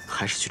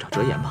还是去找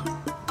折颜吧。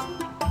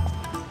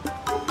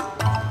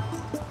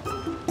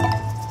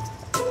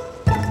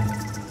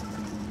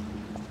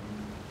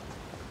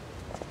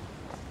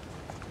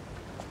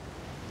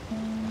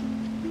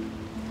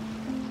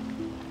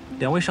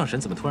两位上神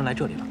怎么突然来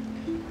这里了？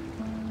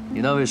你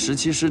那位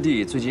17师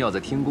弟最近要在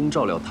天宫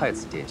照料太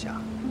子殿下，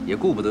也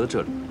顾不得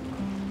这里，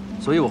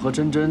所以我和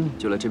珍珍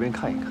就来这边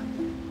看一看。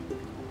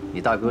你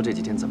大哥这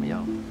几天怎么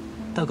样了？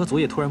大哥昨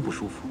夜突然不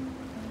舒服，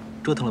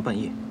折腾了半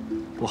夜，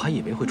我还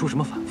以为会出什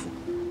么反复，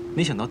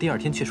没想到第二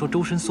天却说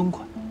周身松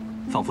快，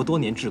仿佛多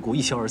年桎梏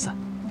一消而散，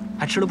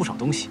还吃了不少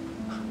东西。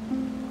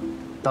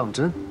当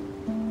真？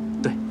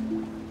对。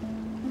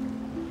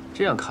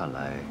这样看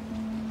来，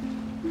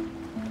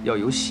要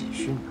有喜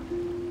讯呢。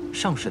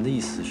上神的意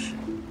思是，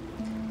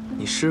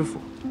你师父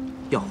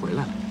要回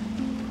来了。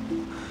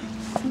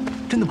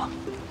真的吗？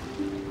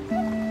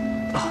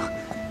啊，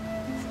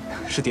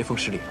是跌凤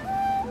失礼了。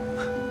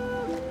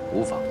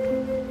无妨，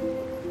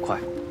快，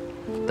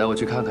带我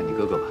去看看你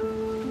哥哥吧。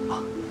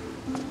啊，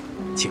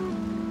请。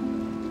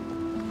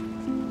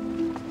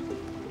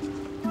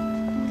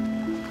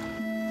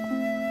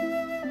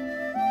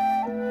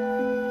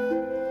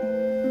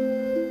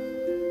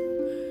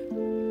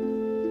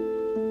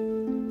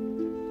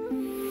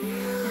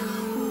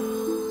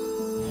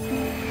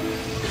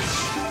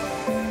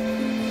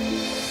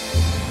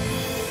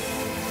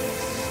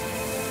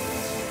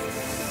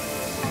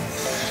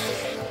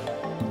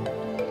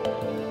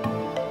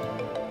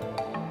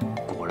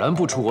然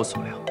不出我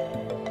所料。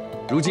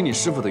如今你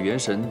师父的元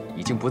神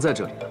已经不在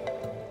这里了，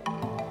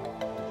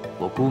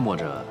我估摸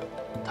着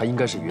他应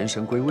该是元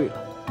神归位了。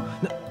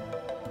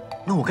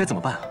那我该怎么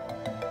办啊？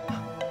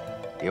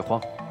别慌，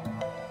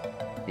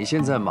你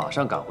现在马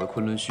上赶回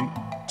昆仑虚，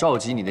召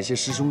集你那些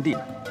师兄弟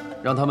们，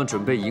让他们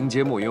准备迎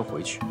接墨渊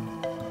回去。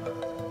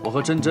我和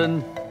珍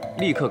珍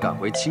立刻赶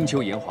回青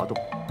丘岩华洞，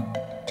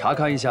查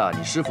看一下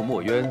你师父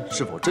墨渊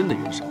是否真的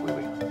元神归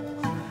位了。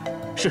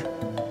是，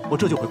我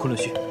这就回昆仑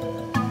虚。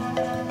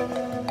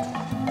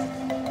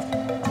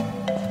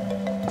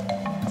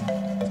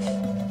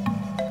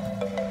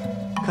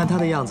看他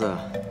的样子，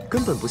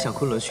根本不像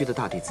昆仑虚的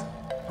大弟子，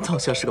倒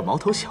像是个毛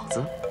头小子。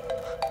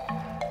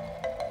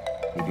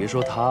你别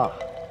说他，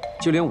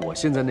就连我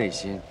现在内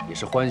心也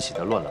是欢喜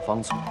的乱了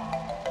方寸。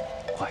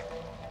快，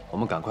我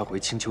们赶快回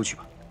青丘去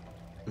吧。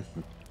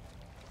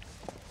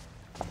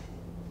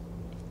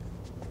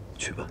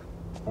去吧。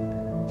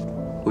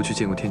我去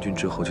见过天君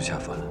之后就下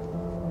凡了。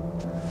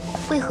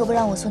为何不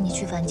让我送你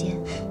去凡间？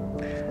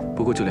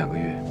不过就2个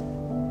月。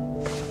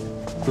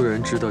若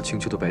然知道青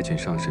丘的白浅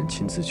上神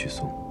亲自去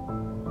送，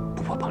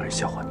不怕旁人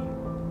笑话你。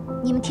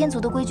你们天族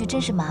的规矩真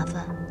是麻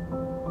烦。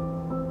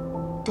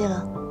对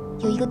了，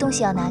有一个东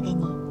西要拿给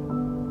你，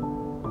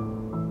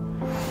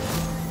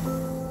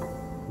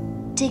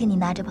这个你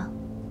拿着吧。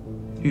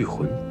玉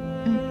魂。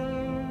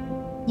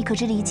你可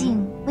知离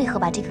境为何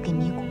把这个给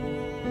迷谷？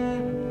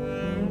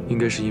应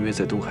该是因为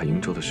在东海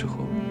瀛洲的时候，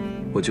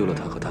我救了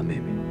他和他妹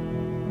妹。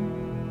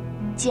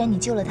既然你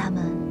救了他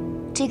们，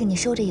这个你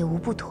收着也无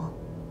不妥。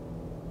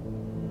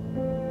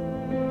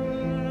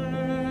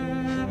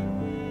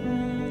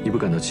你不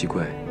感到奇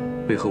怪，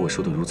为何我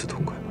收得如此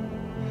痛快吗？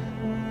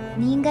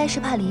你应该是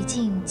怕离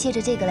境借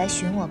着这个来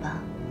寻我吧？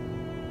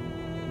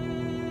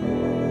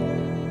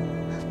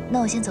那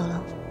我先走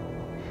了。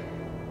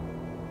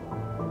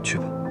去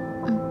吧。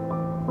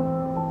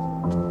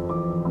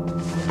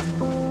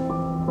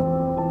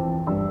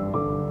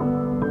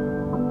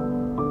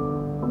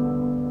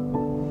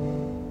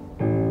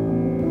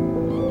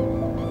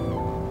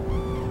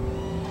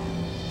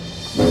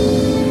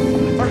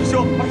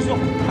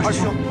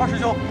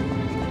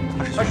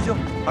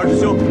二师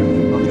兄，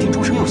我听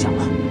钟声又响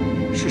了，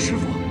是师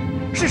傅，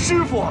是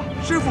师傅，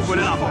师傅回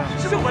来了，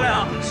师傅回来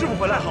了，师傅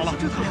回来好了，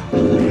这他，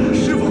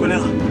师傅回来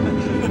了，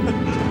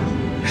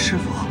师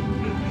傅，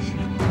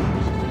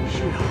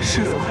是啊，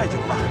师傅太久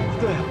了，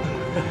对啊。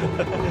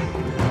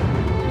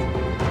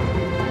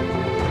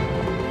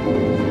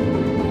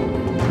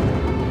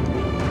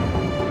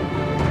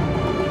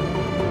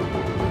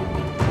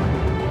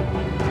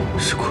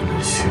是昆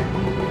仑虚。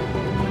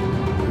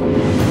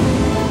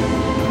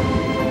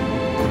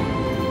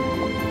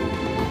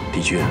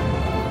帝君，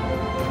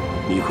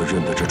你可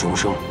认得这钟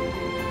声？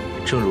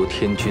正如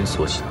天君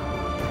所想，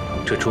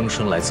这钟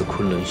声来自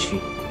昆仑虚，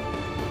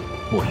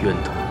墨渊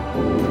的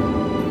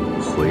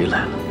回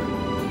来了。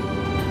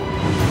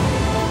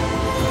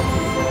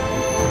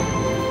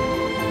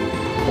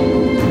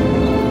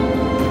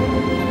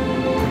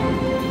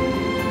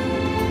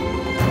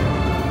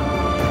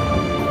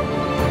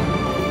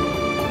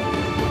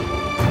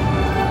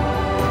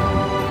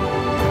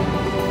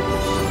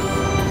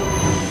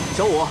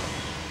小五，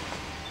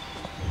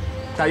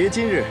大约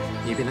今日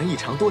你便能一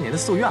偿多年的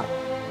夙愿了。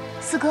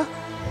四哥，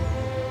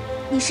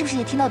你是不是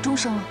也听到钟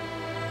声了？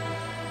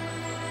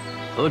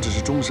何止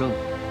是钟声，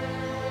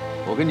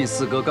我跟你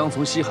四哥刚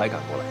从西海赶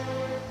过来，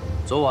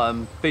昨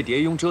晚被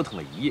蝶蛹折腾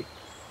了一夜，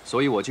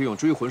所以我就用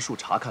追魂术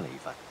查看了一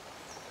番，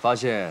发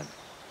现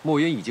墨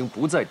渊已经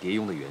不在蝶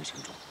蛹的元神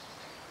中，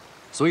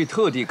所以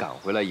特地赶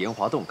回来炎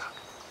华洞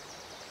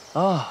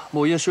看。啊，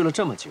墨渊睡了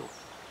这么久，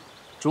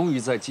终于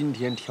在今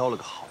天挑了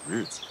个好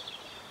日子。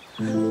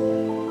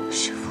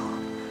师父，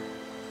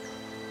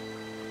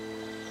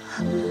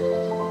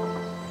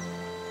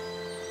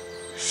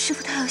师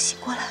父他要醒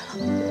过来了。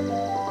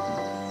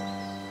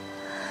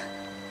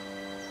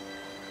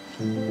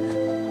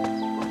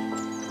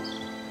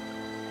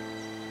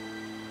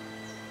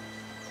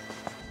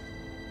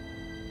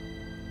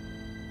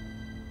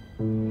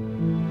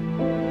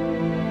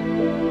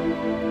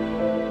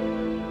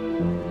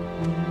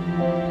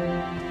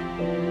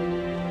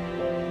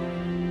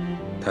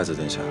太子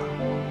殿下，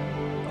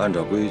按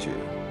照规矩，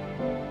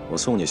我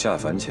送你下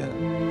凡前，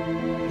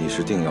你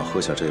是定要喝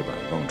下这碗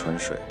忘川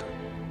水的。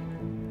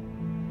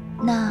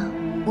那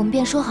我们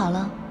便说好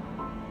了，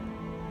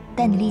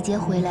待你历劫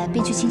回来，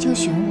便去青丘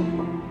寻我。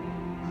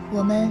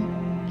我们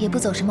也不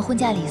走什么婚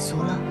嫁礼俗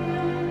了，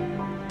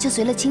就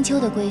随了青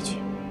丘的规矩，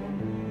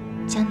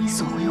将你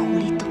锁回狐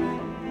狸洞。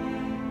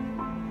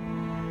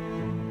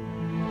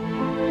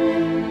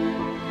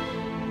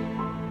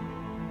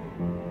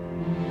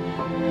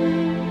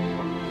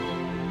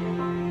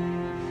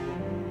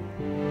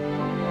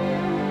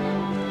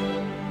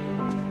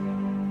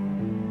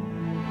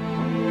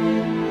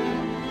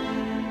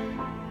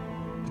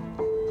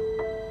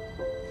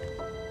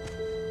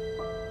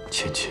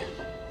芊芊，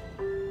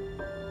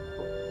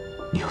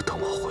你要等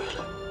我回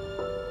来。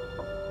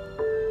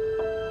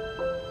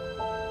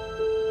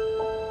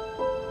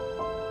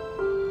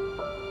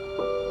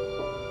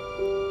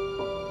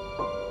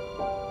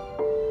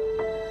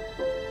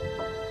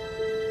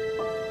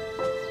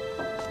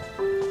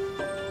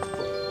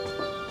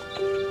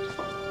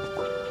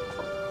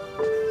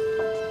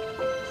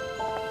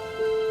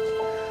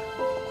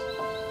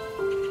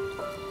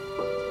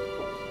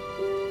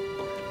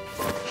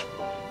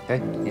哎，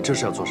你这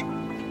是要做什么？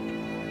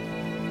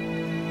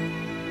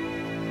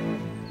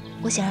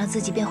我想让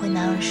自己变回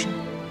男儿身。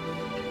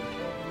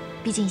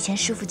毕竟以前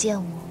师父见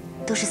我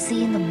都是司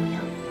音的模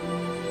样，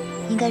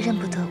应该认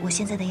不得我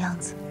现在的样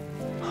子。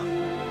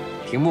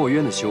凭墨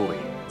渊的修为，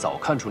早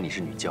看出你是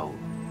女娇娥，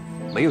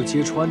没有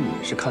揭穿你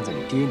是看在你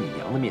爹你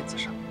娘的面子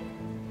上。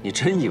你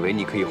真以为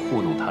你可以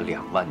糊弄他2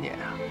万年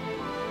啊？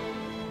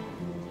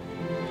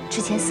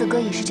之前四哥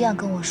也是这样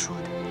跟我说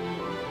的，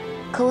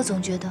可我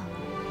总觉得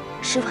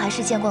师父还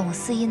是见惯我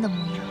司音的模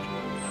样。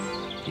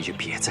你就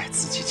别再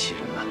自欺欺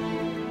人了，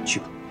去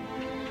吧。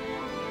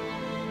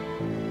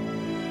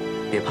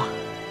别怕，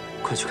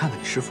快去看看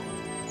你师父。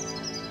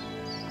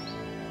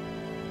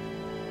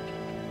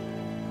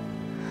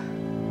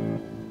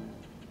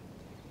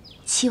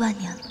7万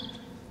年了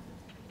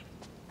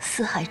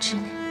，4海之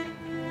内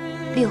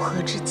，6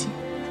河之境，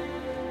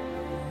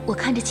我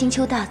看着青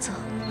丘大泽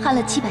旱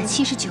了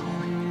779回。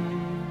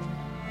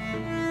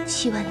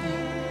7万年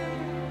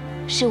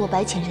是我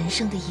白浅人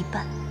生的一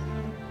半，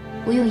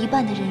我用1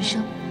半的人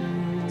生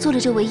做了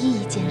这唯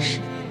一一件事，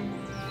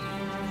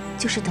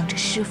就是等着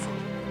师父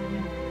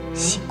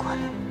醒过来。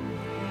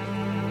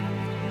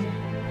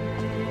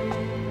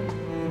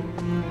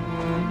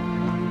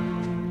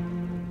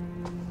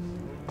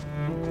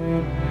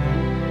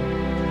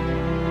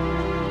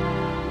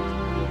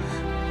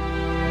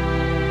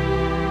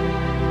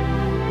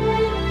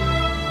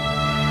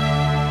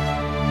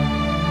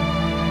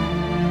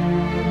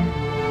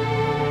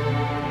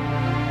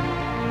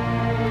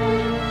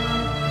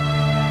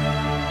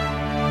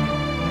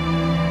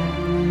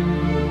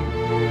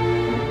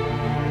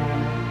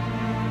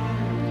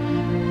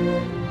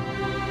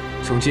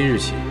从今日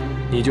起，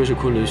你就是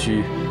昆仑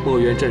虚墨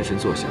渊战神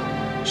座下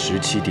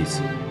17弟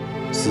子，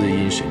司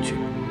音神君。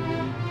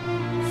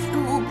师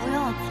父不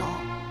要走。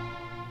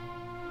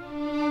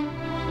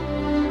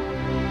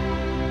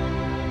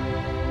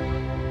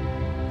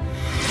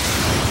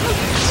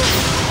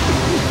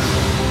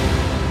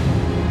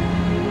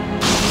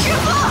师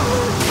父，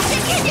这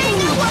天天引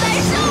火来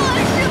烧啊！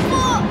师父。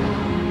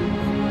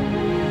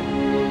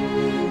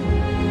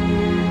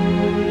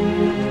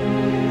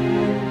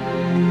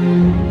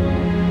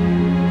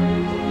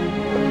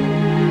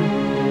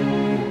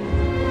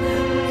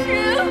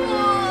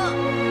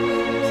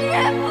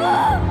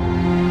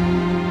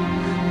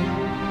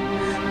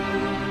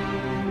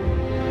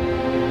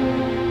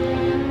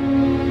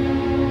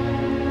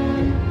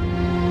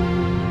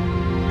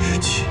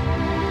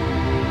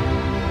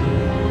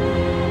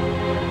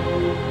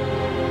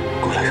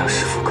过来让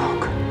师父看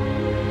看，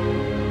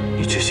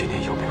你这些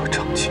年有没有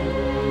长进。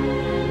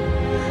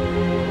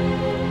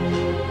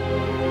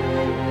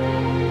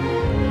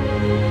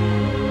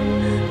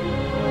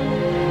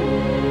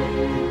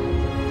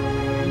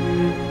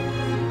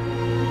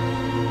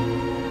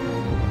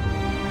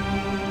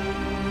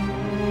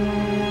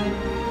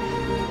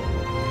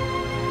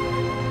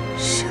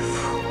师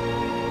父，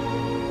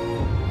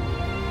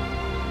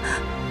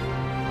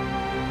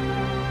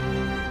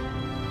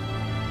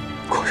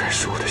果然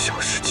是我的小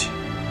世界。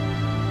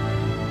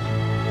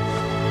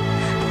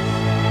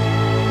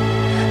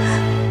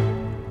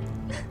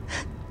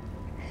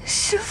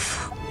师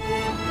父，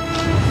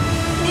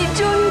你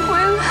终于回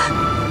来。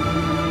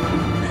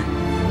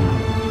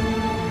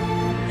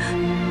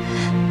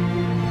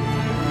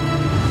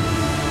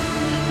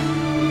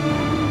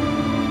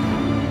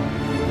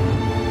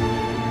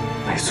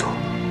没错，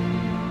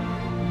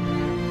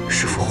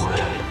师父回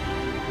来了。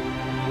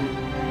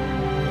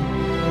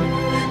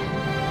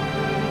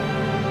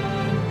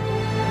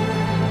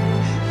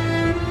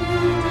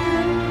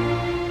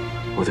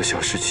我的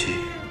小世姬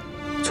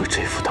做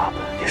这副打扮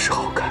也是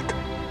好看的。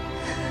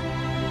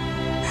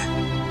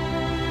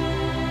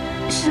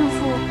师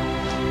父，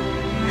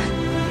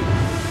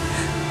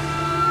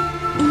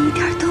你一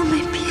点都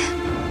没变。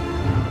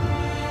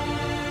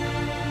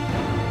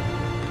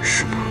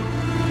是吗？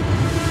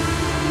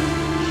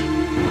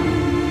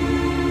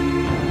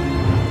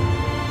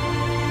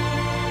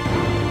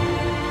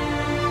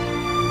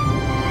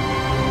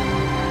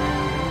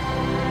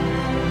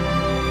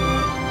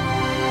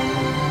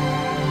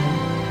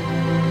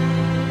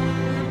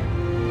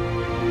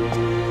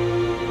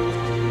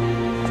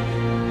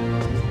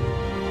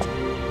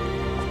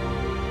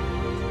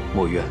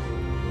墨渊，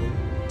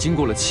经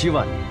过了7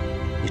万年，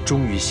你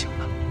终于醒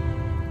了。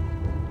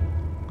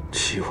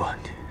7万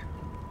年。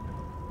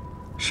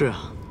是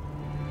啊，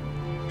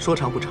说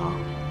长不长，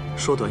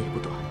说短也不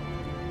短。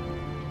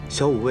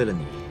小五为了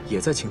你，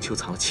也在青丘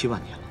藏了7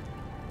万年了，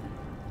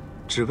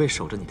只为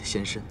守着你的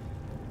仙身，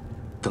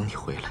等你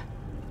回来。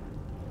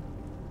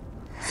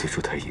此处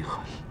太阴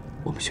寒，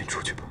我们先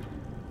出去吧。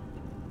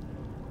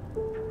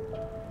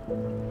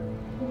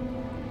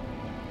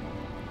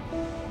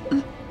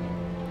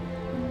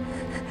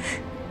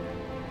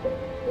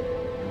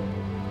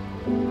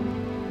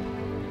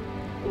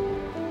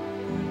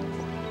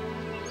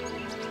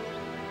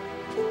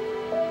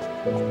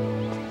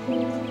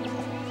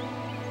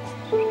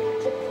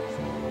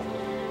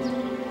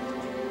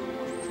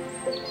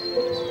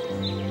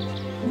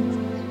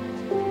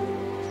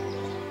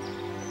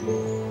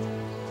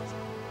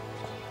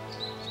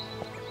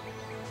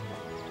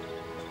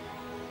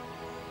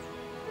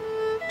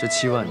这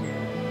7万年，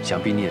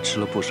想必你也吃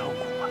了不少苦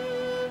啊。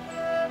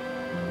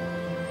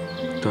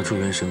当初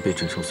元神被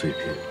震成碎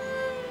片，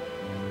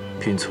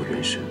拼凑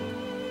元神，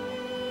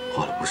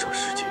花了不少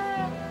时间。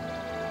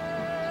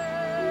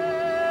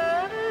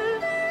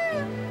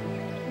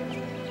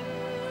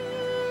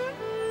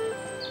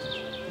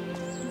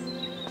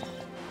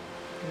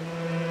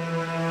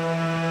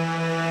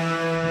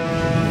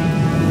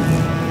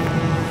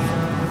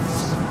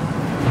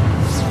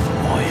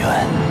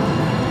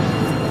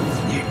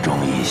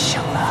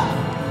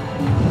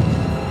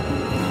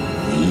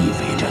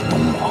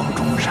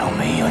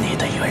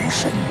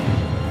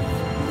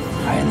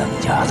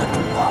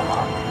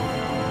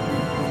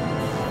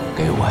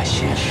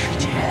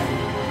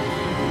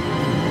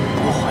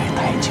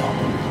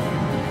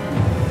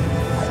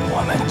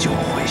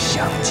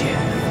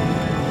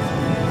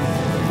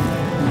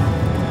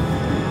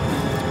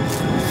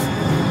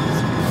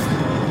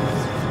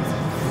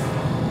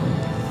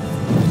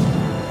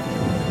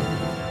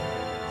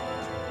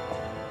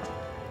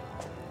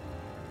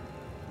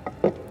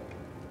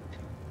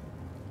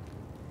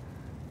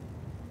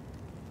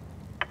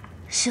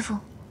师父，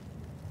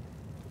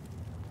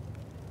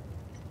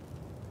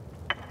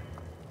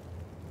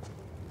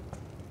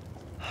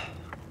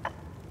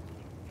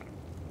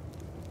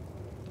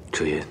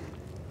哲言，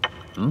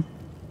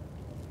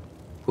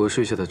我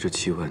睡下的这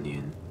7万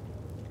年，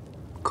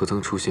可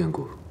曾出现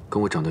过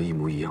跟我长得一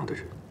模一样的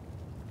人？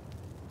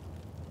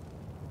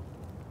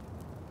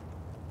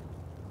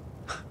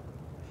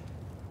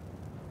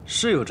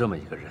是有这么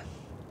一个人，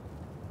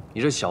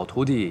你这小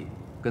徒弟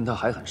跟他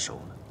还很熟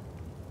呢。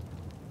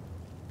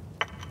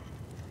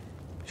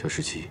小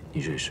17，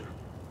你认识？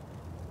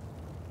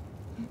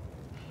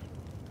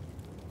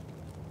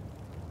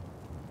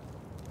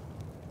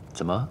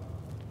怎么？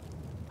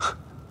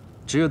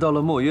只有到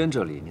了墨渊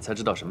这里，你才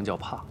知道什么叫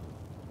怕。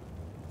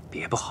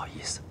别不好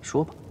意思，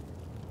说吧。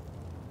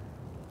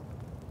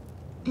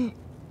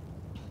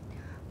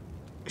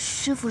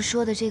师父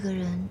说的这个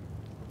人，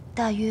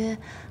大约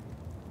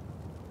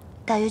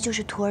就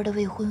是徒儿的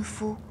未婚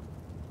夫，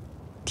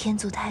天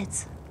族太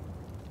子。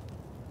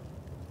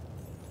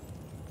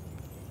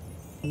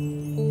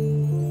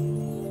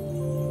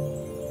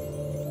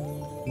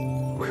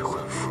未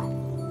婚夫，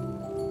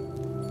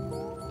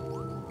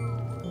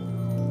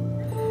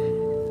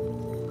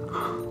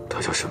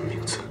他叫什么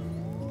名字？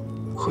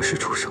何时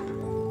出生的？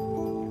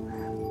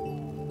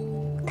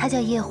他叫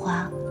夜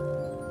华。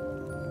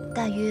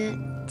大约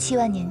7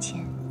万年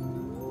前，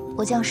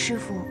我将师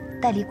父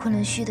带离昆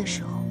仑虚的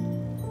时候，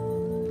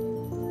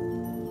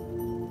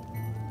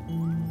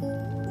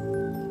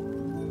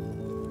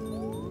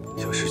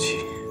小17，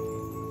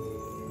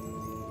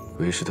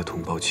为师的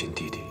同胞亲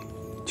弟弟，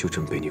就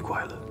真被你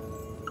拐了。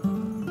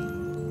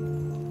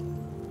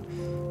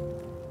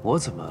我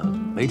怎么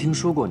没听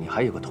说过你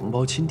还有个同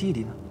胞亲弟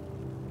弟呢？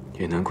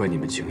也难怪你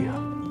们惊讶。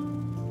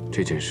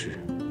这件事，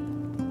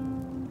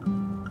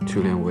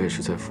就连我也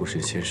是在父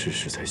神仙逝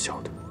时才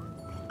晓得。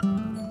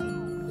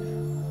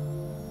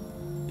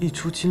一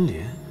株金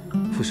莲，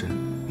父神。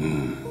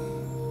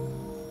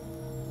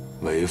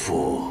为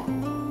父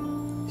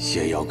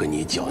先要跟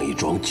你讲一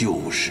桩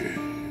旧事。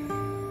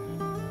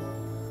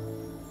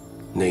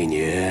那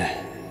年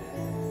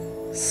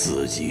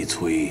四季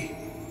摧，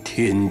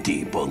天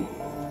地崩。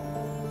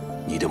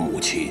你的母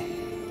亲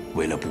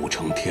为了不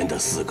成天的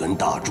4根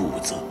大柱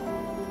子，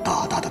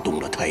大大的动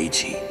了胎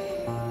气。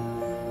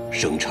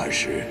生产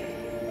时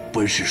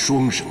本是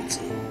双生子，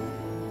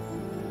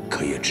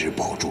可也只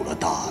保住了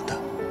大的，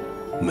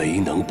没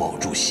能保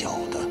住小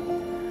的。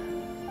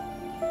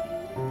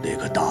那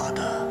个大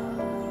的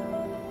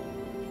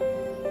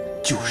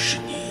就是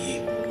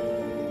你。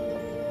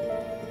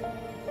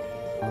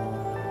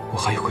我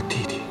还有个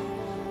弟弟。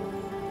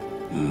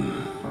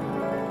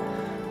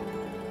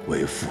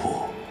为父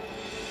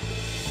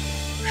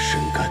深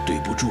感对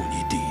不住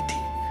你弟弟，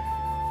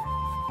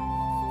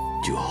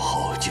就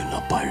耗尽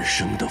了半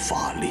生的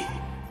法力，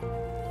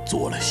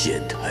做了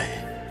仙胎，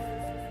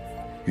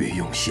运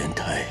用仙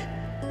胎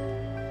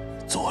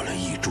做了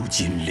一株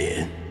金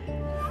莲。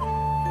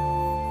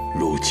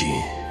如今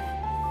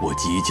我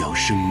即将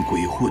身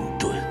归混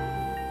沌，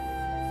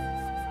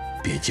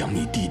便将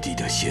你弟弟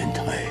的仙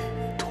胎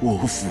托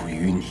付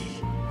于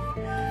你。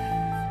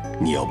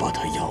你要把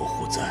他养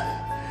护在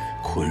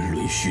昆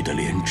仑虚的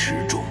莲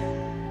池中，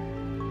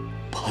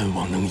盼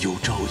望能有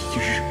朝一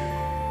日，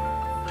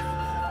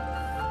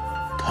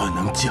他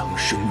能降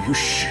生于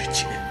世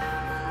间。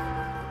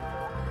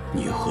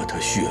你和他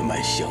血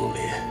脉相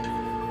连，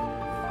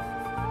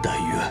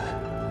但愿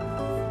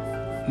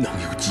能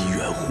有机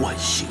缘唤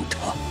醒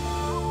他，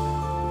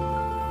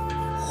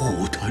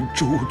护他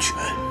周全。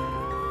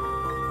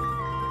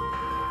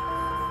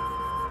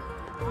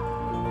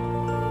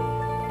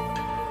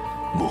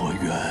墨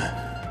渊，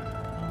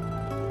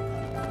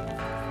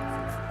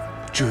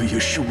这也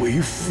是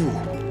为父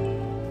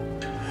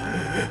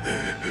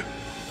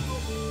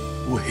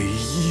唯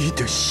一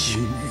的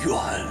心愿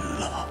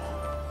了。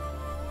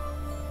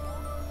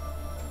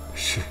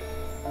是。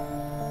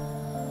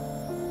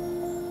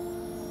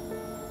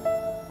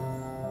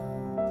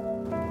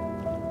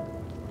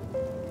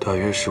大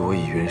约是我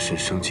以元神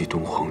升级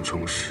东皇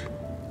中时，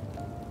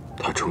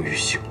他终于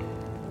醒了。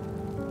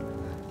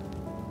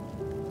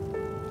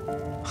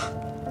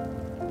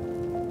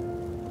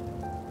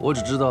我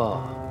只知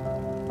道，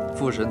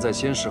父神在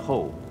仙逝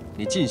后，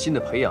你尽心地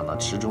培养那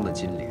池中的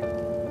金莲，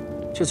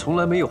却从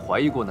来没有怀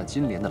疑过那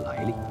金莲的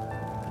来历。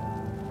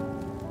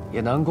也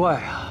难怪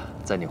啊，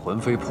在你魂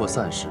飞魄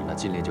散时，那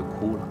金莲就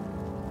哭了。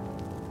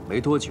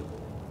没多久，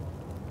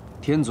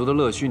天族的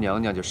乐须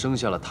娘娘就生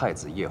下了太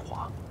子夜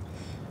华。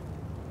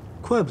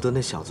怪不得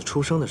那小子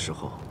出生的时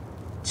候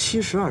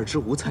，72只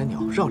五彩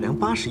鸟绕梁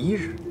81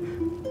日，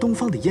东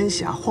方的烟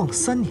霞晃了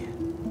3年，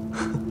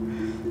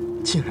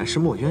竟然是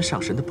墨渊上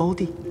神的胞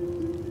弟。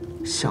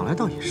想来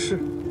倒也是，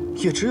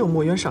也只有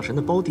墨渊上神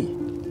的胞弟，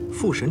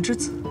父神之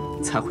子，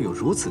才会有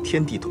如此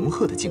天地同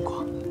贺的境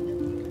况。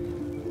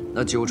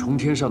那9重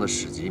天上的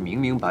史籍明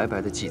明白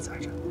白地记载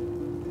着，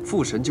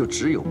父神就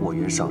只有墨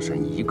渊上神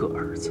一个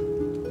儿子。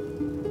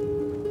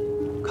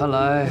看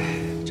来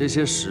这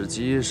些史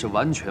籍是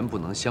完全不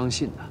能相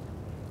信的。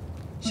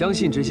相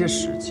信这些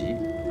史籍，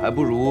还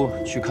不如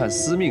去看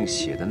司命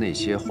写的那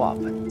些画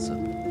本子。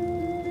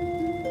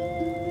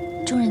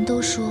众人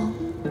都说，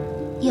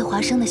夜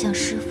华生得像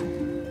师傅，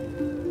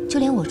就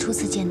连我初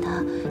次见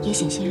他也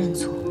险些认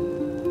错，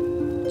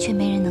却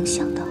没人能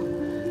想到，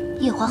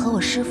夜华和我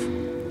师傅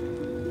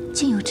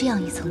竟有这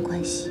样一层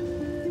关系。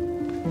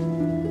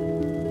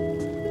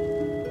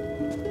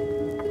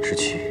志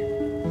气，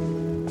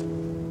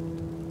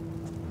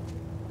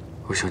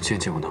我想见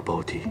见我那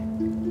胞弟，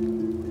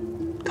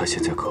他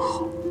现在可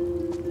好？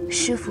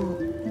师傅，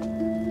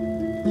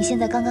你现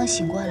在刚刚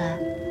醒过来，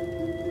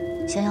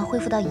想要恢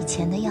复到以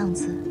前的样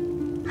子，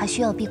还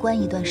需要闭关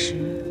一段时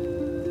日。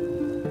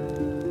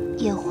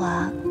夜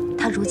华，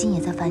他如今也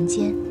在凡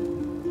间，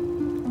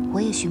我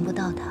也寻不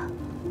到他，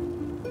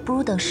不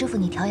如等师傅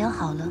你调养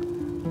好了，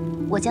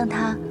我将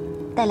他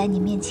带来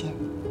您面前。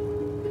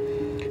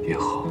也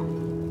好，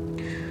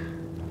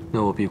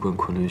那我闭关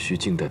昆仑虚，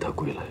静待他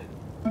归来。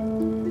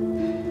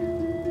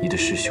你的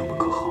师兄们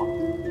可好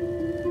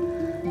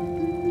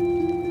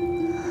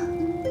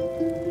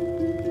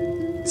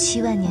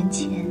？7万年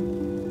前，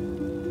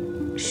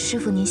师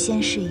傅您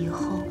仙逝以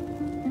后，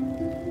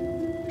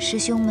师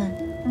兄们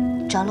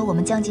找了我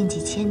们将近几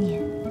千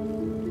年，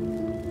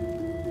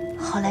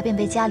后来便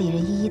被家里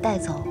人一一带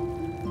走，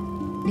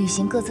履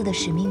行各自的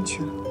使命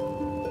去了。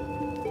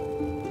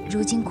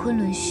如今昆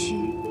仑虚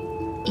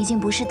已经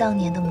不是当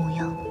年的模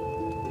样了，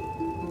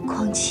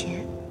况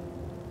且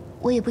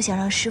我也不想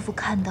让师傅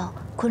看到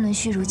昆仑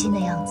虚如今的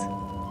样子。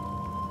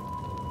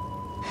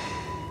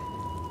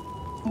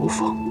无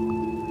妨，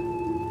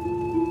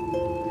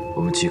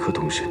我们即刻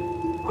动身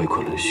回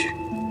昆仑虚。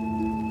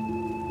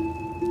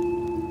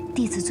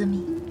弟子遵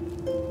命。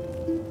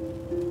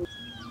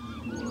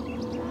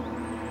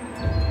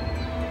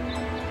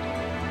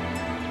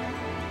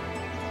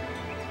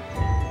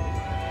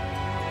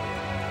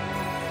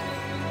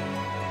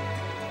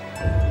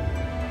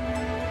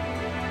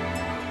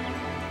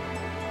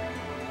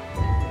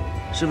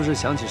是不是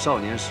想起少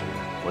年时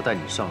我带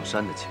你上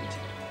山的情景？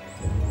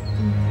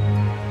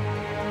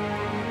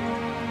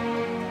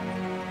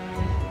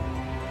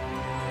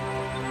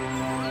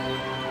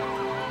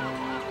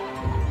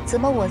怎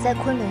么我在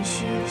昆仑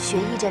虚学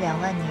艺这2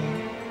万年，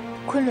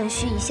昆仑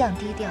虚一向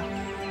低调，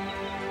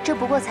这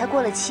不过才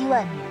过了7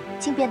万年，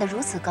竟变得如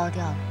此高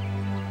调了？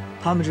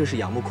他们这是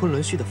仰慕昆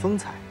仑虚的风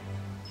采，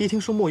一听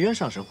说墨渊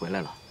上神回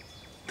来了，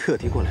特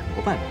地过来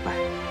膜拜膜拜。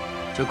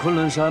这昆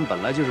仑山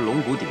本来就是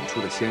龙骨顶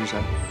出的仙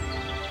山，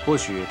或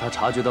许他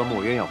察觉到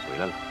墨渊要回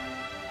来了，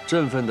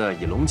振奋地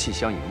以龙气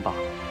相迎罢了，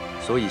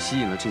所以吸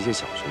引了这些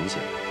小神仙。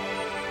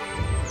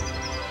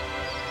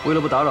为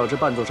了不打扰这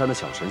半座山的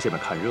小神仙们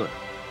看热闹，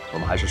我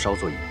们还是稍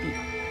作隐蔽吧。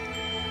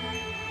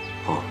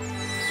好。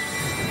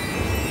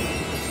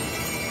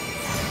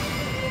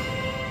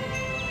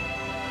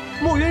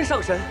墨渊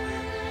上神，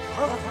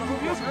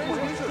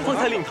方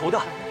才领头的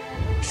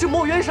是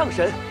墨渊上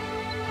神。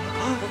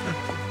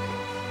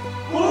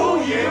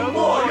恭迎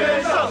墨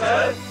渊上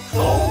神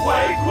重回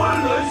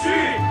昆仑虚。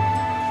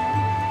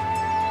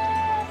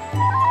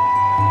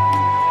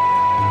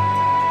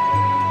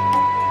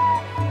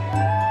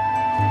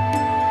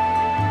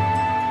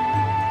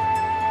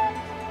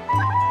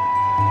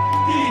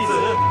弟子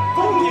恭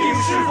迎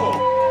师父。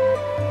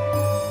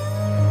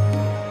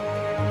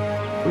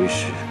为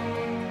师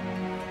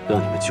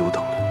让你们久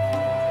等了。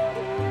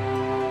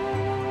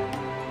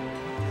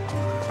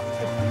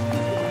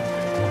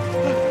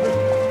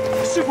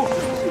师父，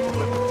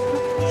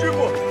师父，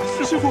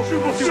师父，师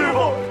父，师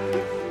父。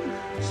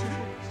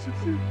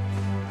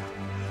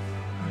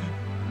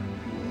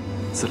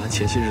紫兰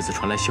前些日子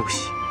传来消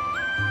息，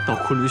到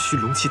昆仑虚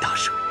龙气大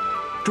盛，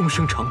终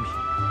生长眠。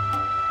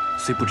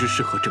虽不知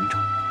是何征兆，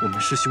我们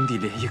师兄弟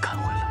连夜赶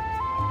回来。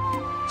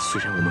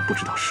虽然我们不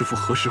知道师父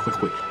何时会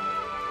回来，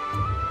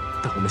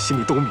但我们心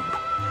里都明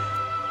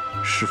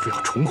白，师父要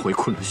重回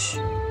昆仑虚。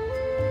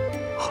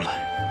后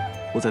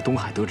来，我在东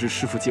海得知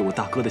师父借我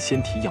大哥的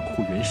仙体养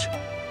护元神，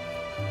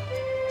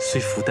虽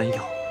服丹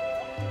药，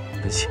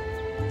本想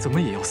怎么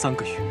也要3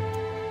个月。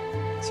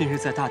今日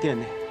在大殿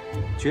内，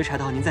觉察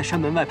到您在山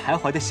门外徘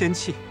徊的仙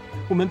气，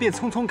我们便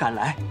匆匆赶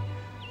来，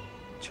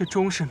却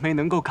终是没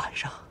能够赶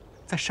上，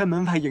在山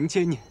门外迎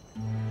接您。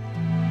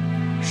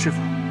师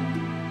父，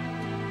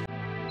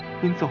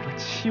您走了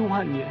7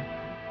万年，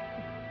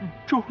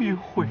终于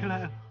回来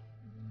了。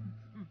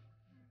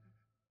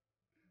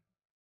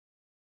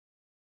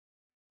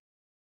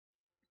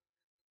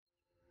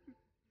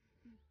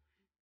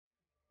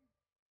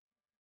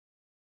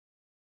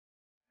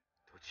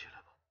都起来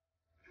吧。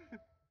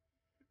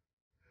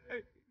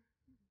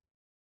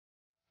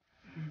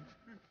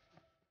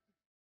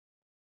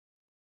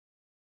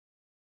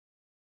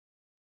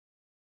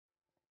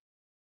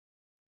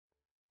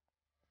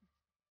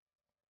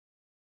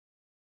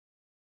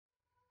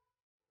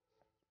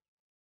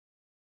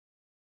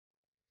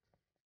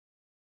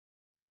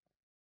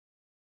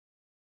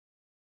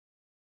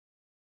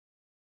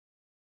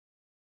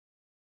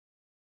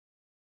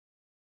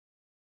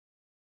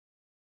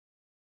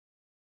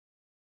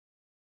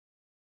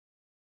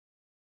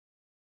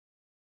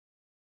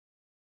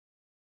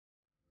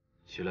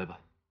起来吧。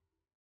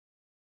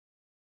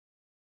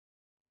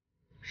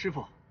师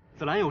父，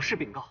子兰有事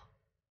禀告。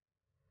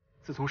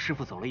自从师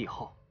父走了以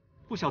后，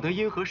不晓得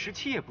因何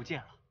17也不见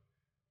了。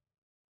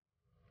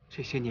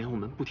这些年我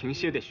们不停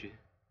歇地寻，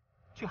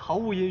却毫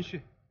无音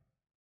讯。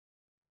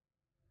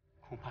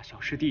恐怕小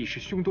师弟是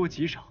凶多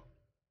吉少。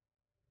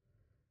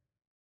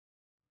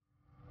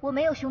我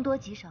没有凶多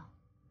吉少。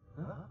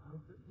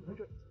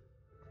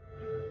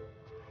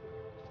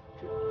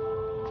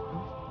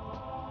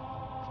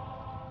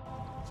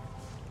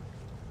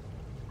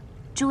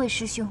诸位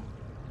师兄，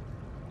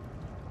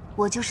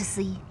我就是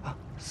司音。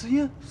司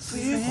音，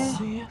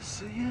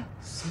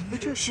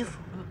这师傅，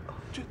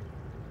这。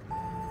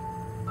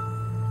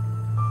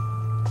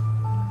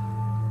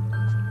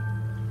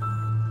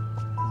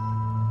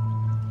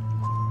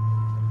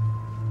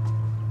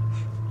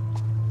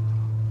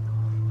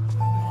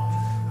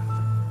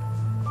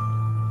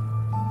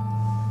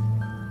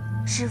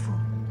师傅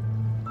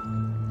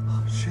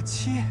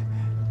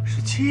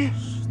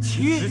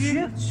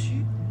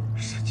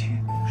，17。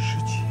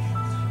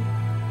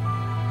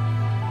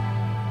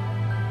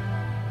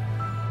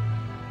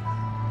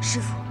师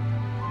傅，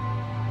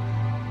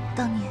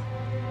当年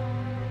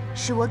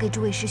是我给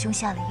诸位师兄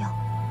下了药。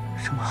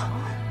什么？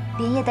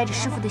连夜带着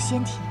师傅的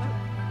仙体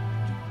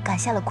赶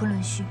下了昆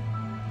仑虚。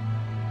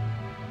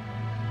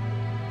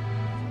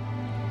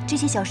这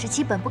些小事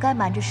基本不该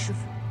瞒着师傅，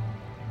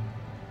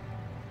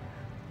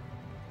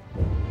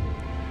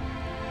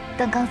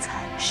但刚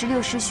才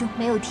16师兄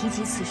没有提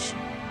及此事，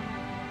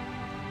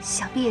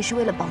想必也是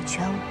为了保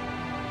全我。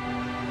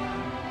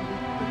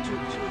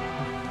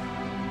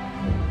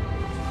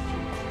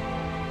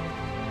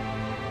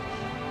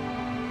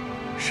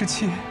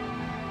17，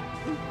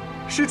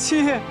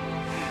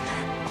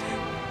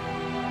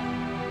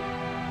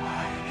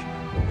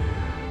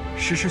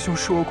石师兄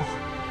说过，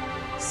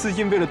司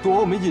音为了躲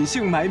我们隐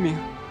姓埋名，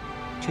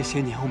这些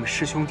年我们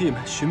师兄弟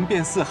们寻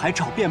遍四海，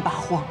找遍八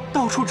荒，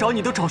到处找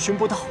你都找寻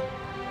不到。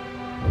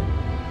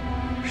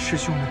师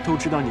兄们都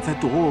知道你在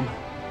躲我们，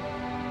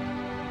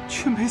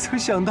却没曾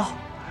想到，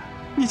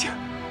你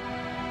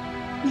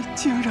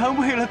竟然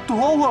为了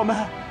躲我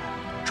们，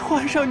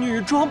穿上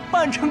女装，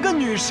扮成个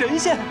女神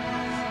仙。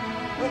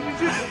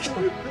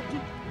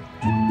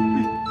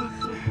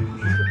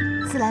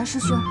紫兰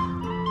师兄，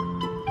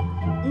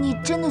你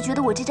真的觉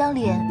得我这张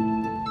脸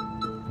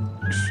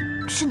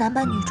是男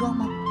扮女装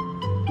吗？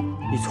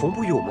你从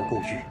不与我们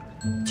共浴，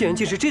既然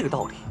竟是这个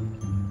道理，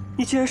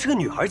你竟然是个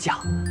女孩家。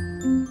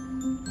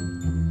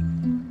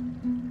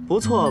不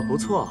错不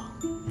错，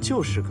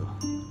就是个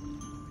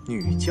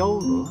女娇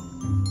娥。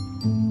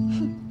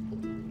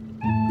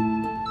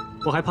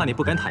我还怕你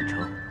不敢坦诚，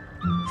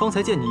方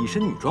才见你一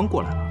身女装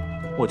过来了，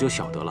我就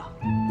晓得了。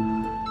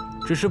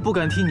只是不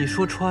敢替你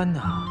说穿呐。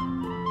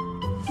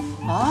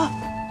啊！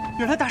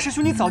原来大师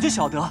兄你早就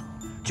晓得，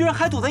居然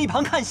还躲在一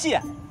旁看戏。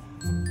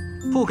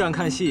不敢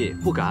看戏，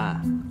不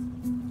敢。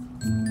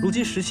如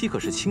今17可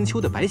是青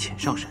丘的白浅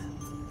上神，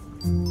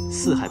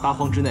四海八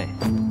荒之内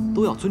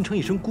都要尊称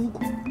一声姑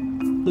姑。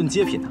论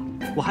接品呢，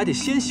我还得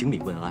先行礼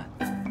问安。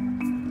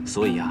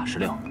所以啊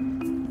，16，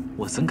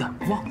我怎敢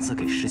妄自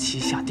给17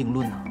下定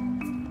论呢？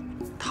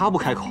他不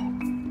开口，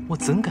我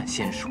怎敢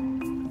先说？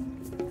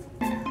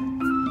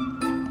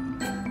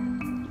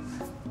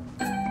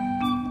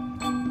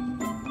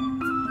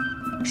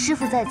师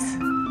父在此，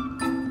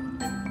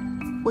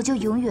我就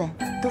永远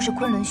都是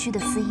昆仑虚的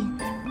司音。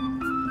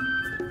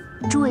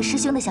诸位师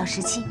兄的小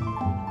17。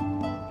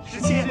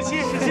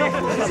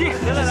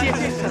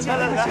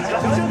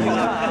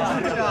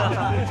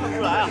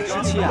来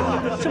，17啊，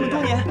这么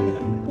多年，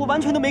我完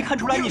全都没看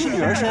出来你是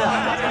女儿身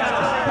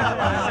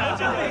啊！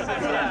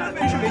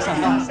真是没想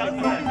到。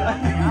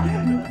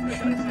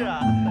是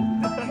啊，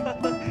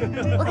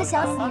我可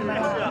想死你们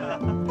了。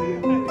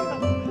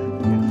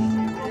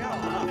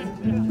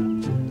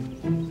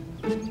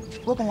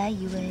我本来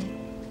以为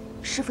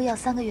师父要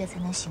3个月才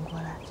能醒过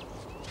来，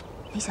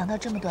没想到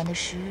这么短的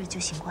10日就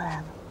醒过来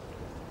了，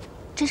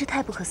真是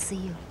太不可思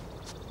议了。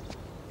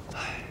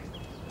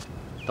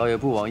倒也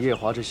不枉夜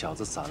华这小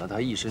子散了他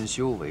一身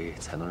修为，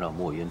才能让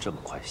墨渊这么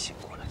快醒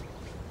过来。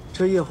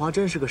这夜华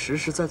真是个实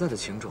实在在的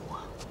情种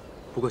啊。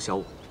不过小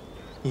五，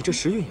你这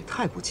时运也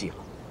太不济了，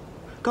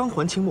刚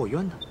还清墨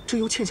渊的，这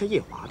又欠下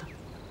夜华的。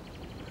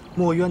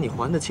墨渊你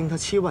还得清他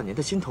7万年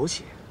的心头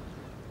血，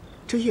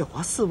这夜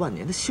华4万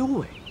年的修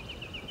为，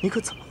你可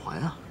怎么还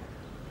啊？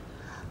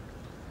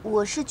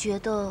我是觉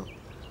得，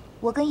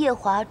我跟夜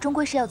华终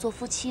归是要做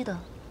夫妻的。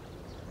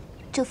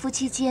这夫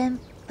妻间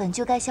本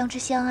就该相知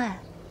相爱，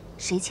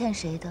谁欠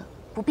谁的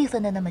不必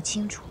分得那么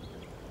清楚。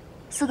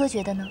四哥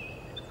觉得呢？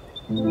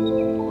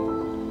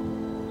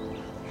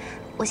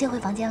我先回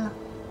房间了。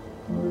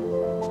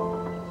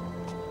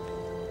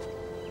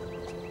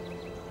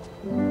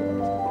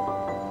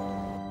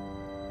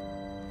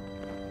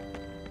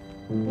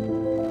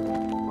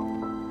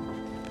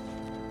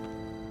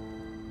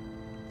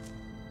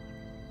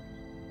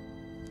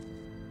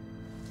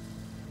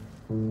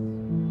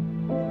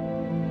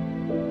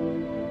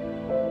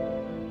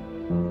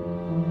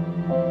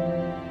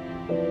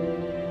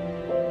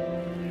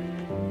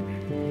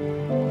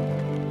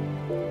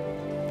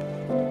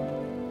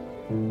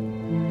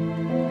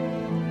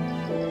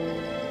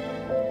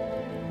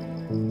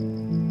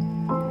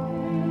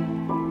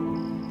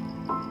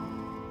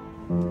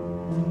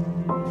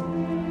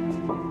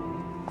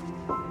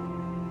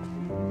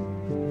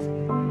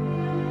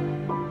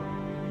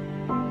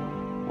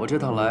我这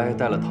趟来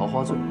带了桃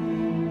花醉，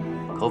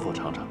可否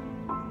尝尝？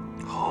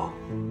好。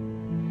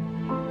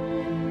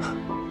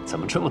怎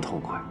么这么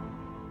痛快？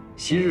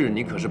昔日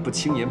你可是不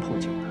轻言碰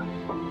酒的。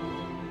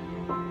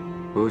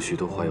我有许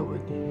多话要问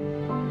你，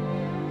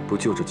不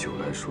就着酒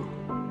来说，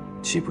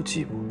岂不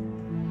寂寞？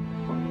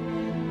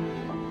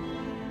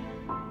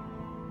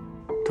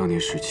当年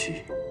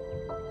17，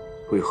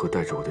为何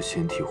带着我的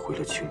仙体回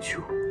了青丘？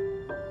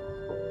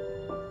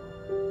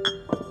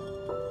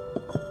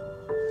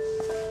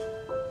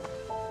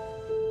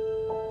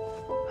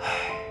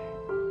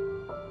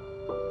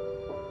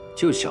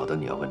就晓得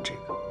你要问这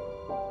个，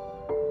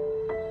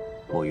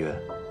墨渊，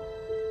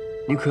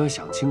你可要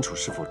想清楚，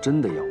是否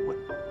真的要问？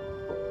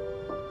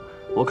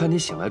我看你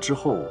醒来之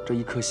后，这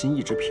一颗心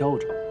一直飘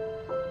着。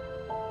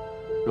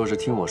若是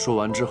听我说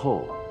完之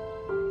后，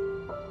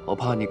我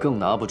怕你更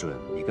拿不准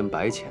你跟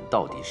白浅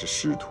到底是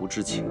师徒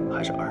之情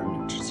还是儿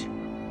女之情。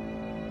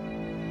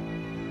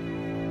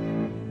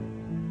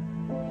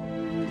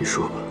你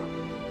说吧，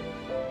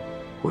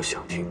我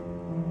想听。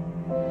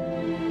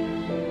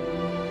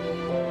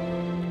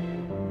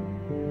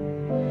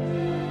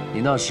你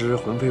那时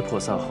魂飞魄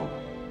散后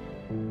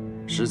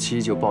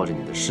，17就抱着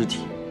你的尸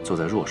体坐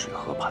在弱水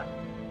河畔，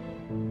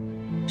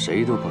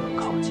谁都不能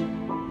靠近，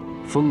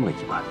疯了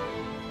一般，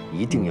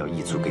一定要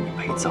一族给你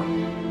陪葬。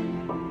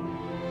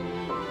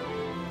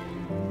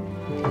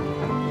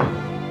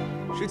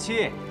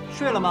17，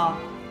睡了吗？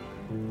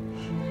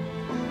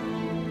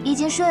已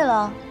经睡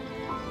了。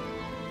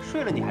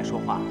睡了你还说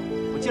话？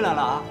我进来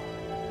了啊。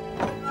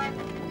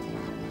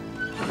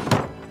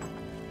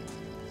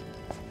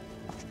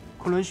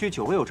昆仑虚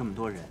久未有这么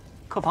多人，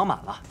客房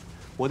满了，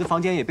我的房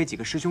间也被几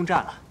个师兄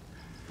占了。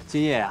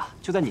今夜啊，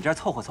就在你这儿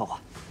凑合凑合，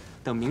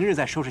等明日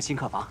再收拾新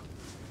客房。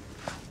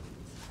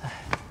哎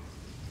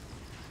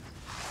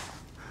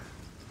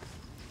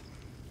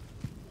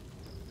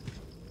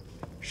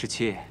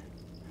，17，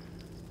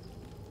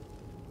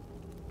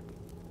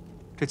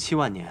这7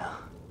万年啊，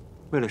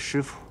为了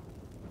师父，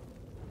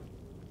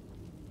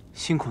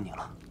辛苦你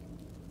了。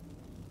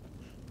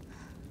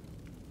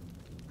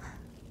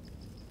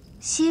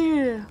昔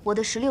日我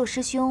的16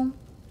师兄，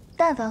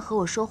但凡和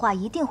我说话，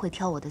一定会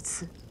挑我的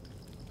刺。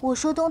我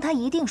说东，他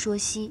一定说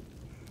西；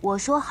我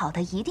说好，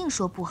他一定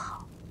说不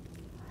好。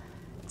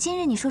今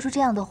日你说出这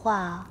样的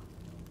话，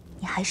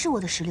你还是我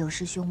的16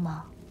师兄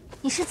吗？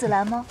你是紫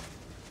兰吗？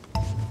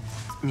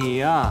你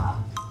呀，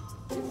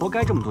活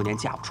该这么多年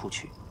嫁不出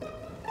去。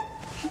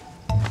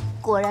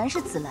果然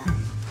是紫兰，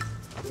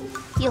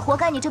也活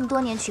该你这么多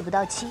年娶不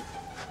到妻。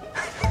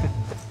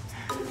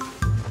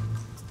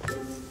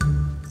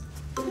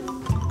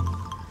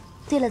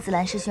对了，紫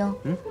兰师兄，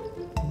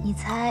你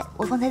猜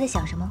我方才在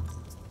想什么？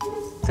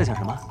在想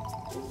什么？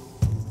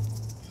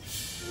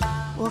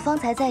我方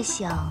才在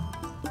想，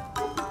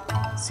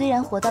虽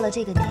然活到了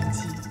这个年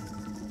纪，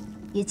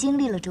也经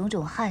历了种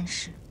种憾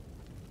事，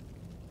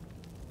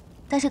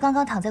但是刚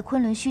刚躺在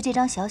昆仑虚这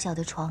张小小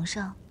的床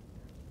上，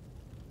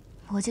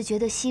我就觉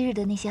得昔日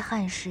的那些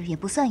憾事也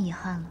不算遗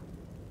憾了。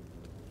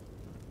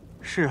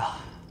是啊，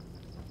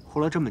活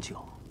了这么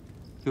久，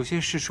有些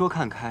事说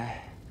看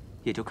开，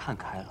也就看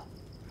开了。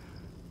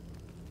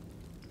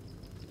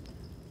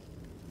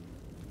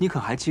你可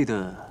还记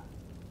得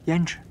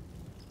胭脂？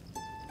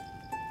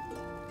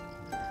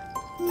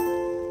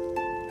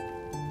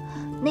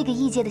那个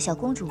异界的小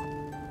公主。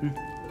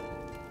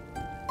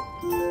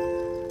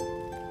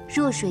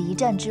弱水一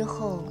战之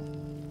后，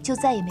就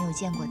再也没有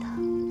见过她。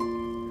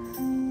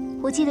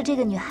我记得这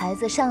个女孩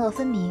子善恶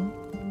分明，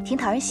挺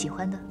讨人喜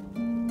欢的。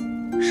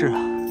是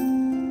啊，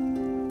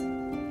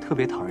特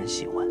别讨人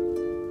喜欢。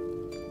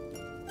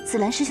紫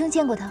兰师兄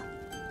见过她？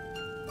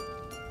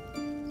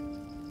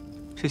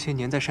这些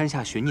年在山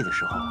下寻你的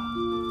时候，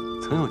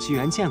曾有机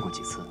缘见过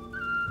几次。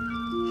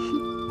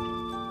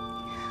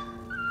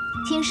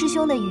听师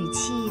兄的语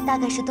气，大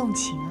概是动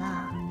情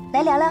了。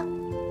来聊聊。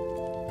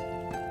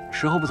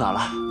时候不早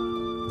了，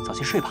早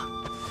些睡吧。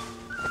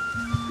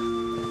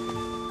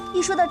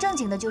一说到正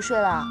经的就睡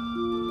了，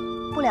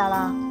不聊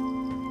了。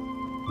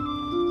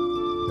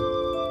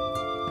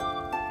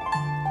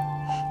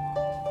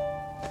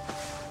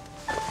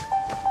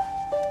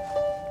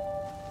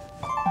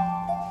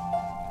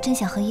真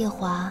想和叶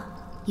华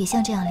也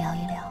像这样聊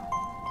一聊，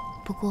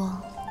不过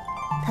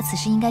他此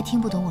时应该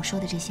听不懂我说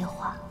的这些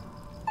话。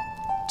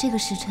这个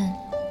时辰，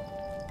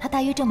他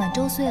大约正满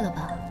周岁了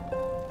吧？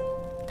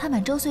他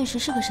满周岁时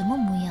是个什么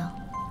模样，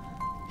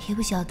也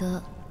不晓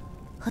得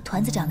和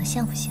团子长得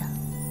像不像。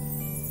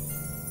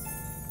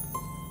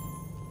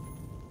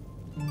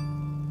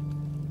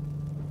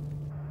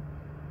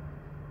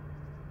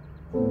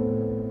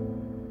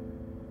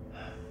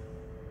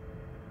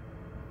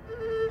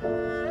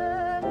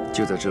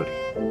就在这里，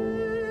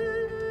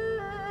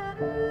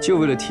就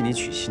为了替你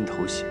取心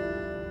头血。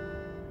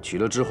取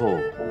了之后，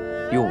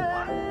用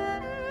完，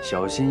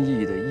小心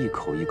翼翼地一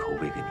口一口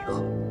喂给你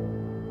喝。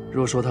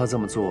若说他这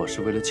么做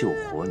是为了救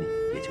活你，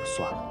也就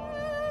算了。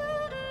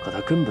可他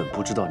根本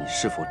不知道你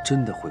是否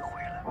真的会回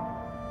来，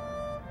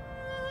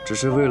只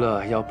是为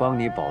了要帮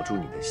你保住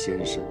你的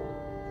先生，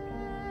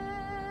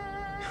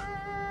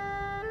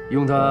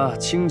用他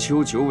青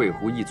丘九尾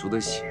狐一族的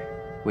血。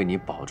为你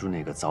保住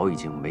那个早已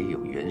经没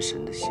有元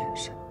神的先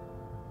生。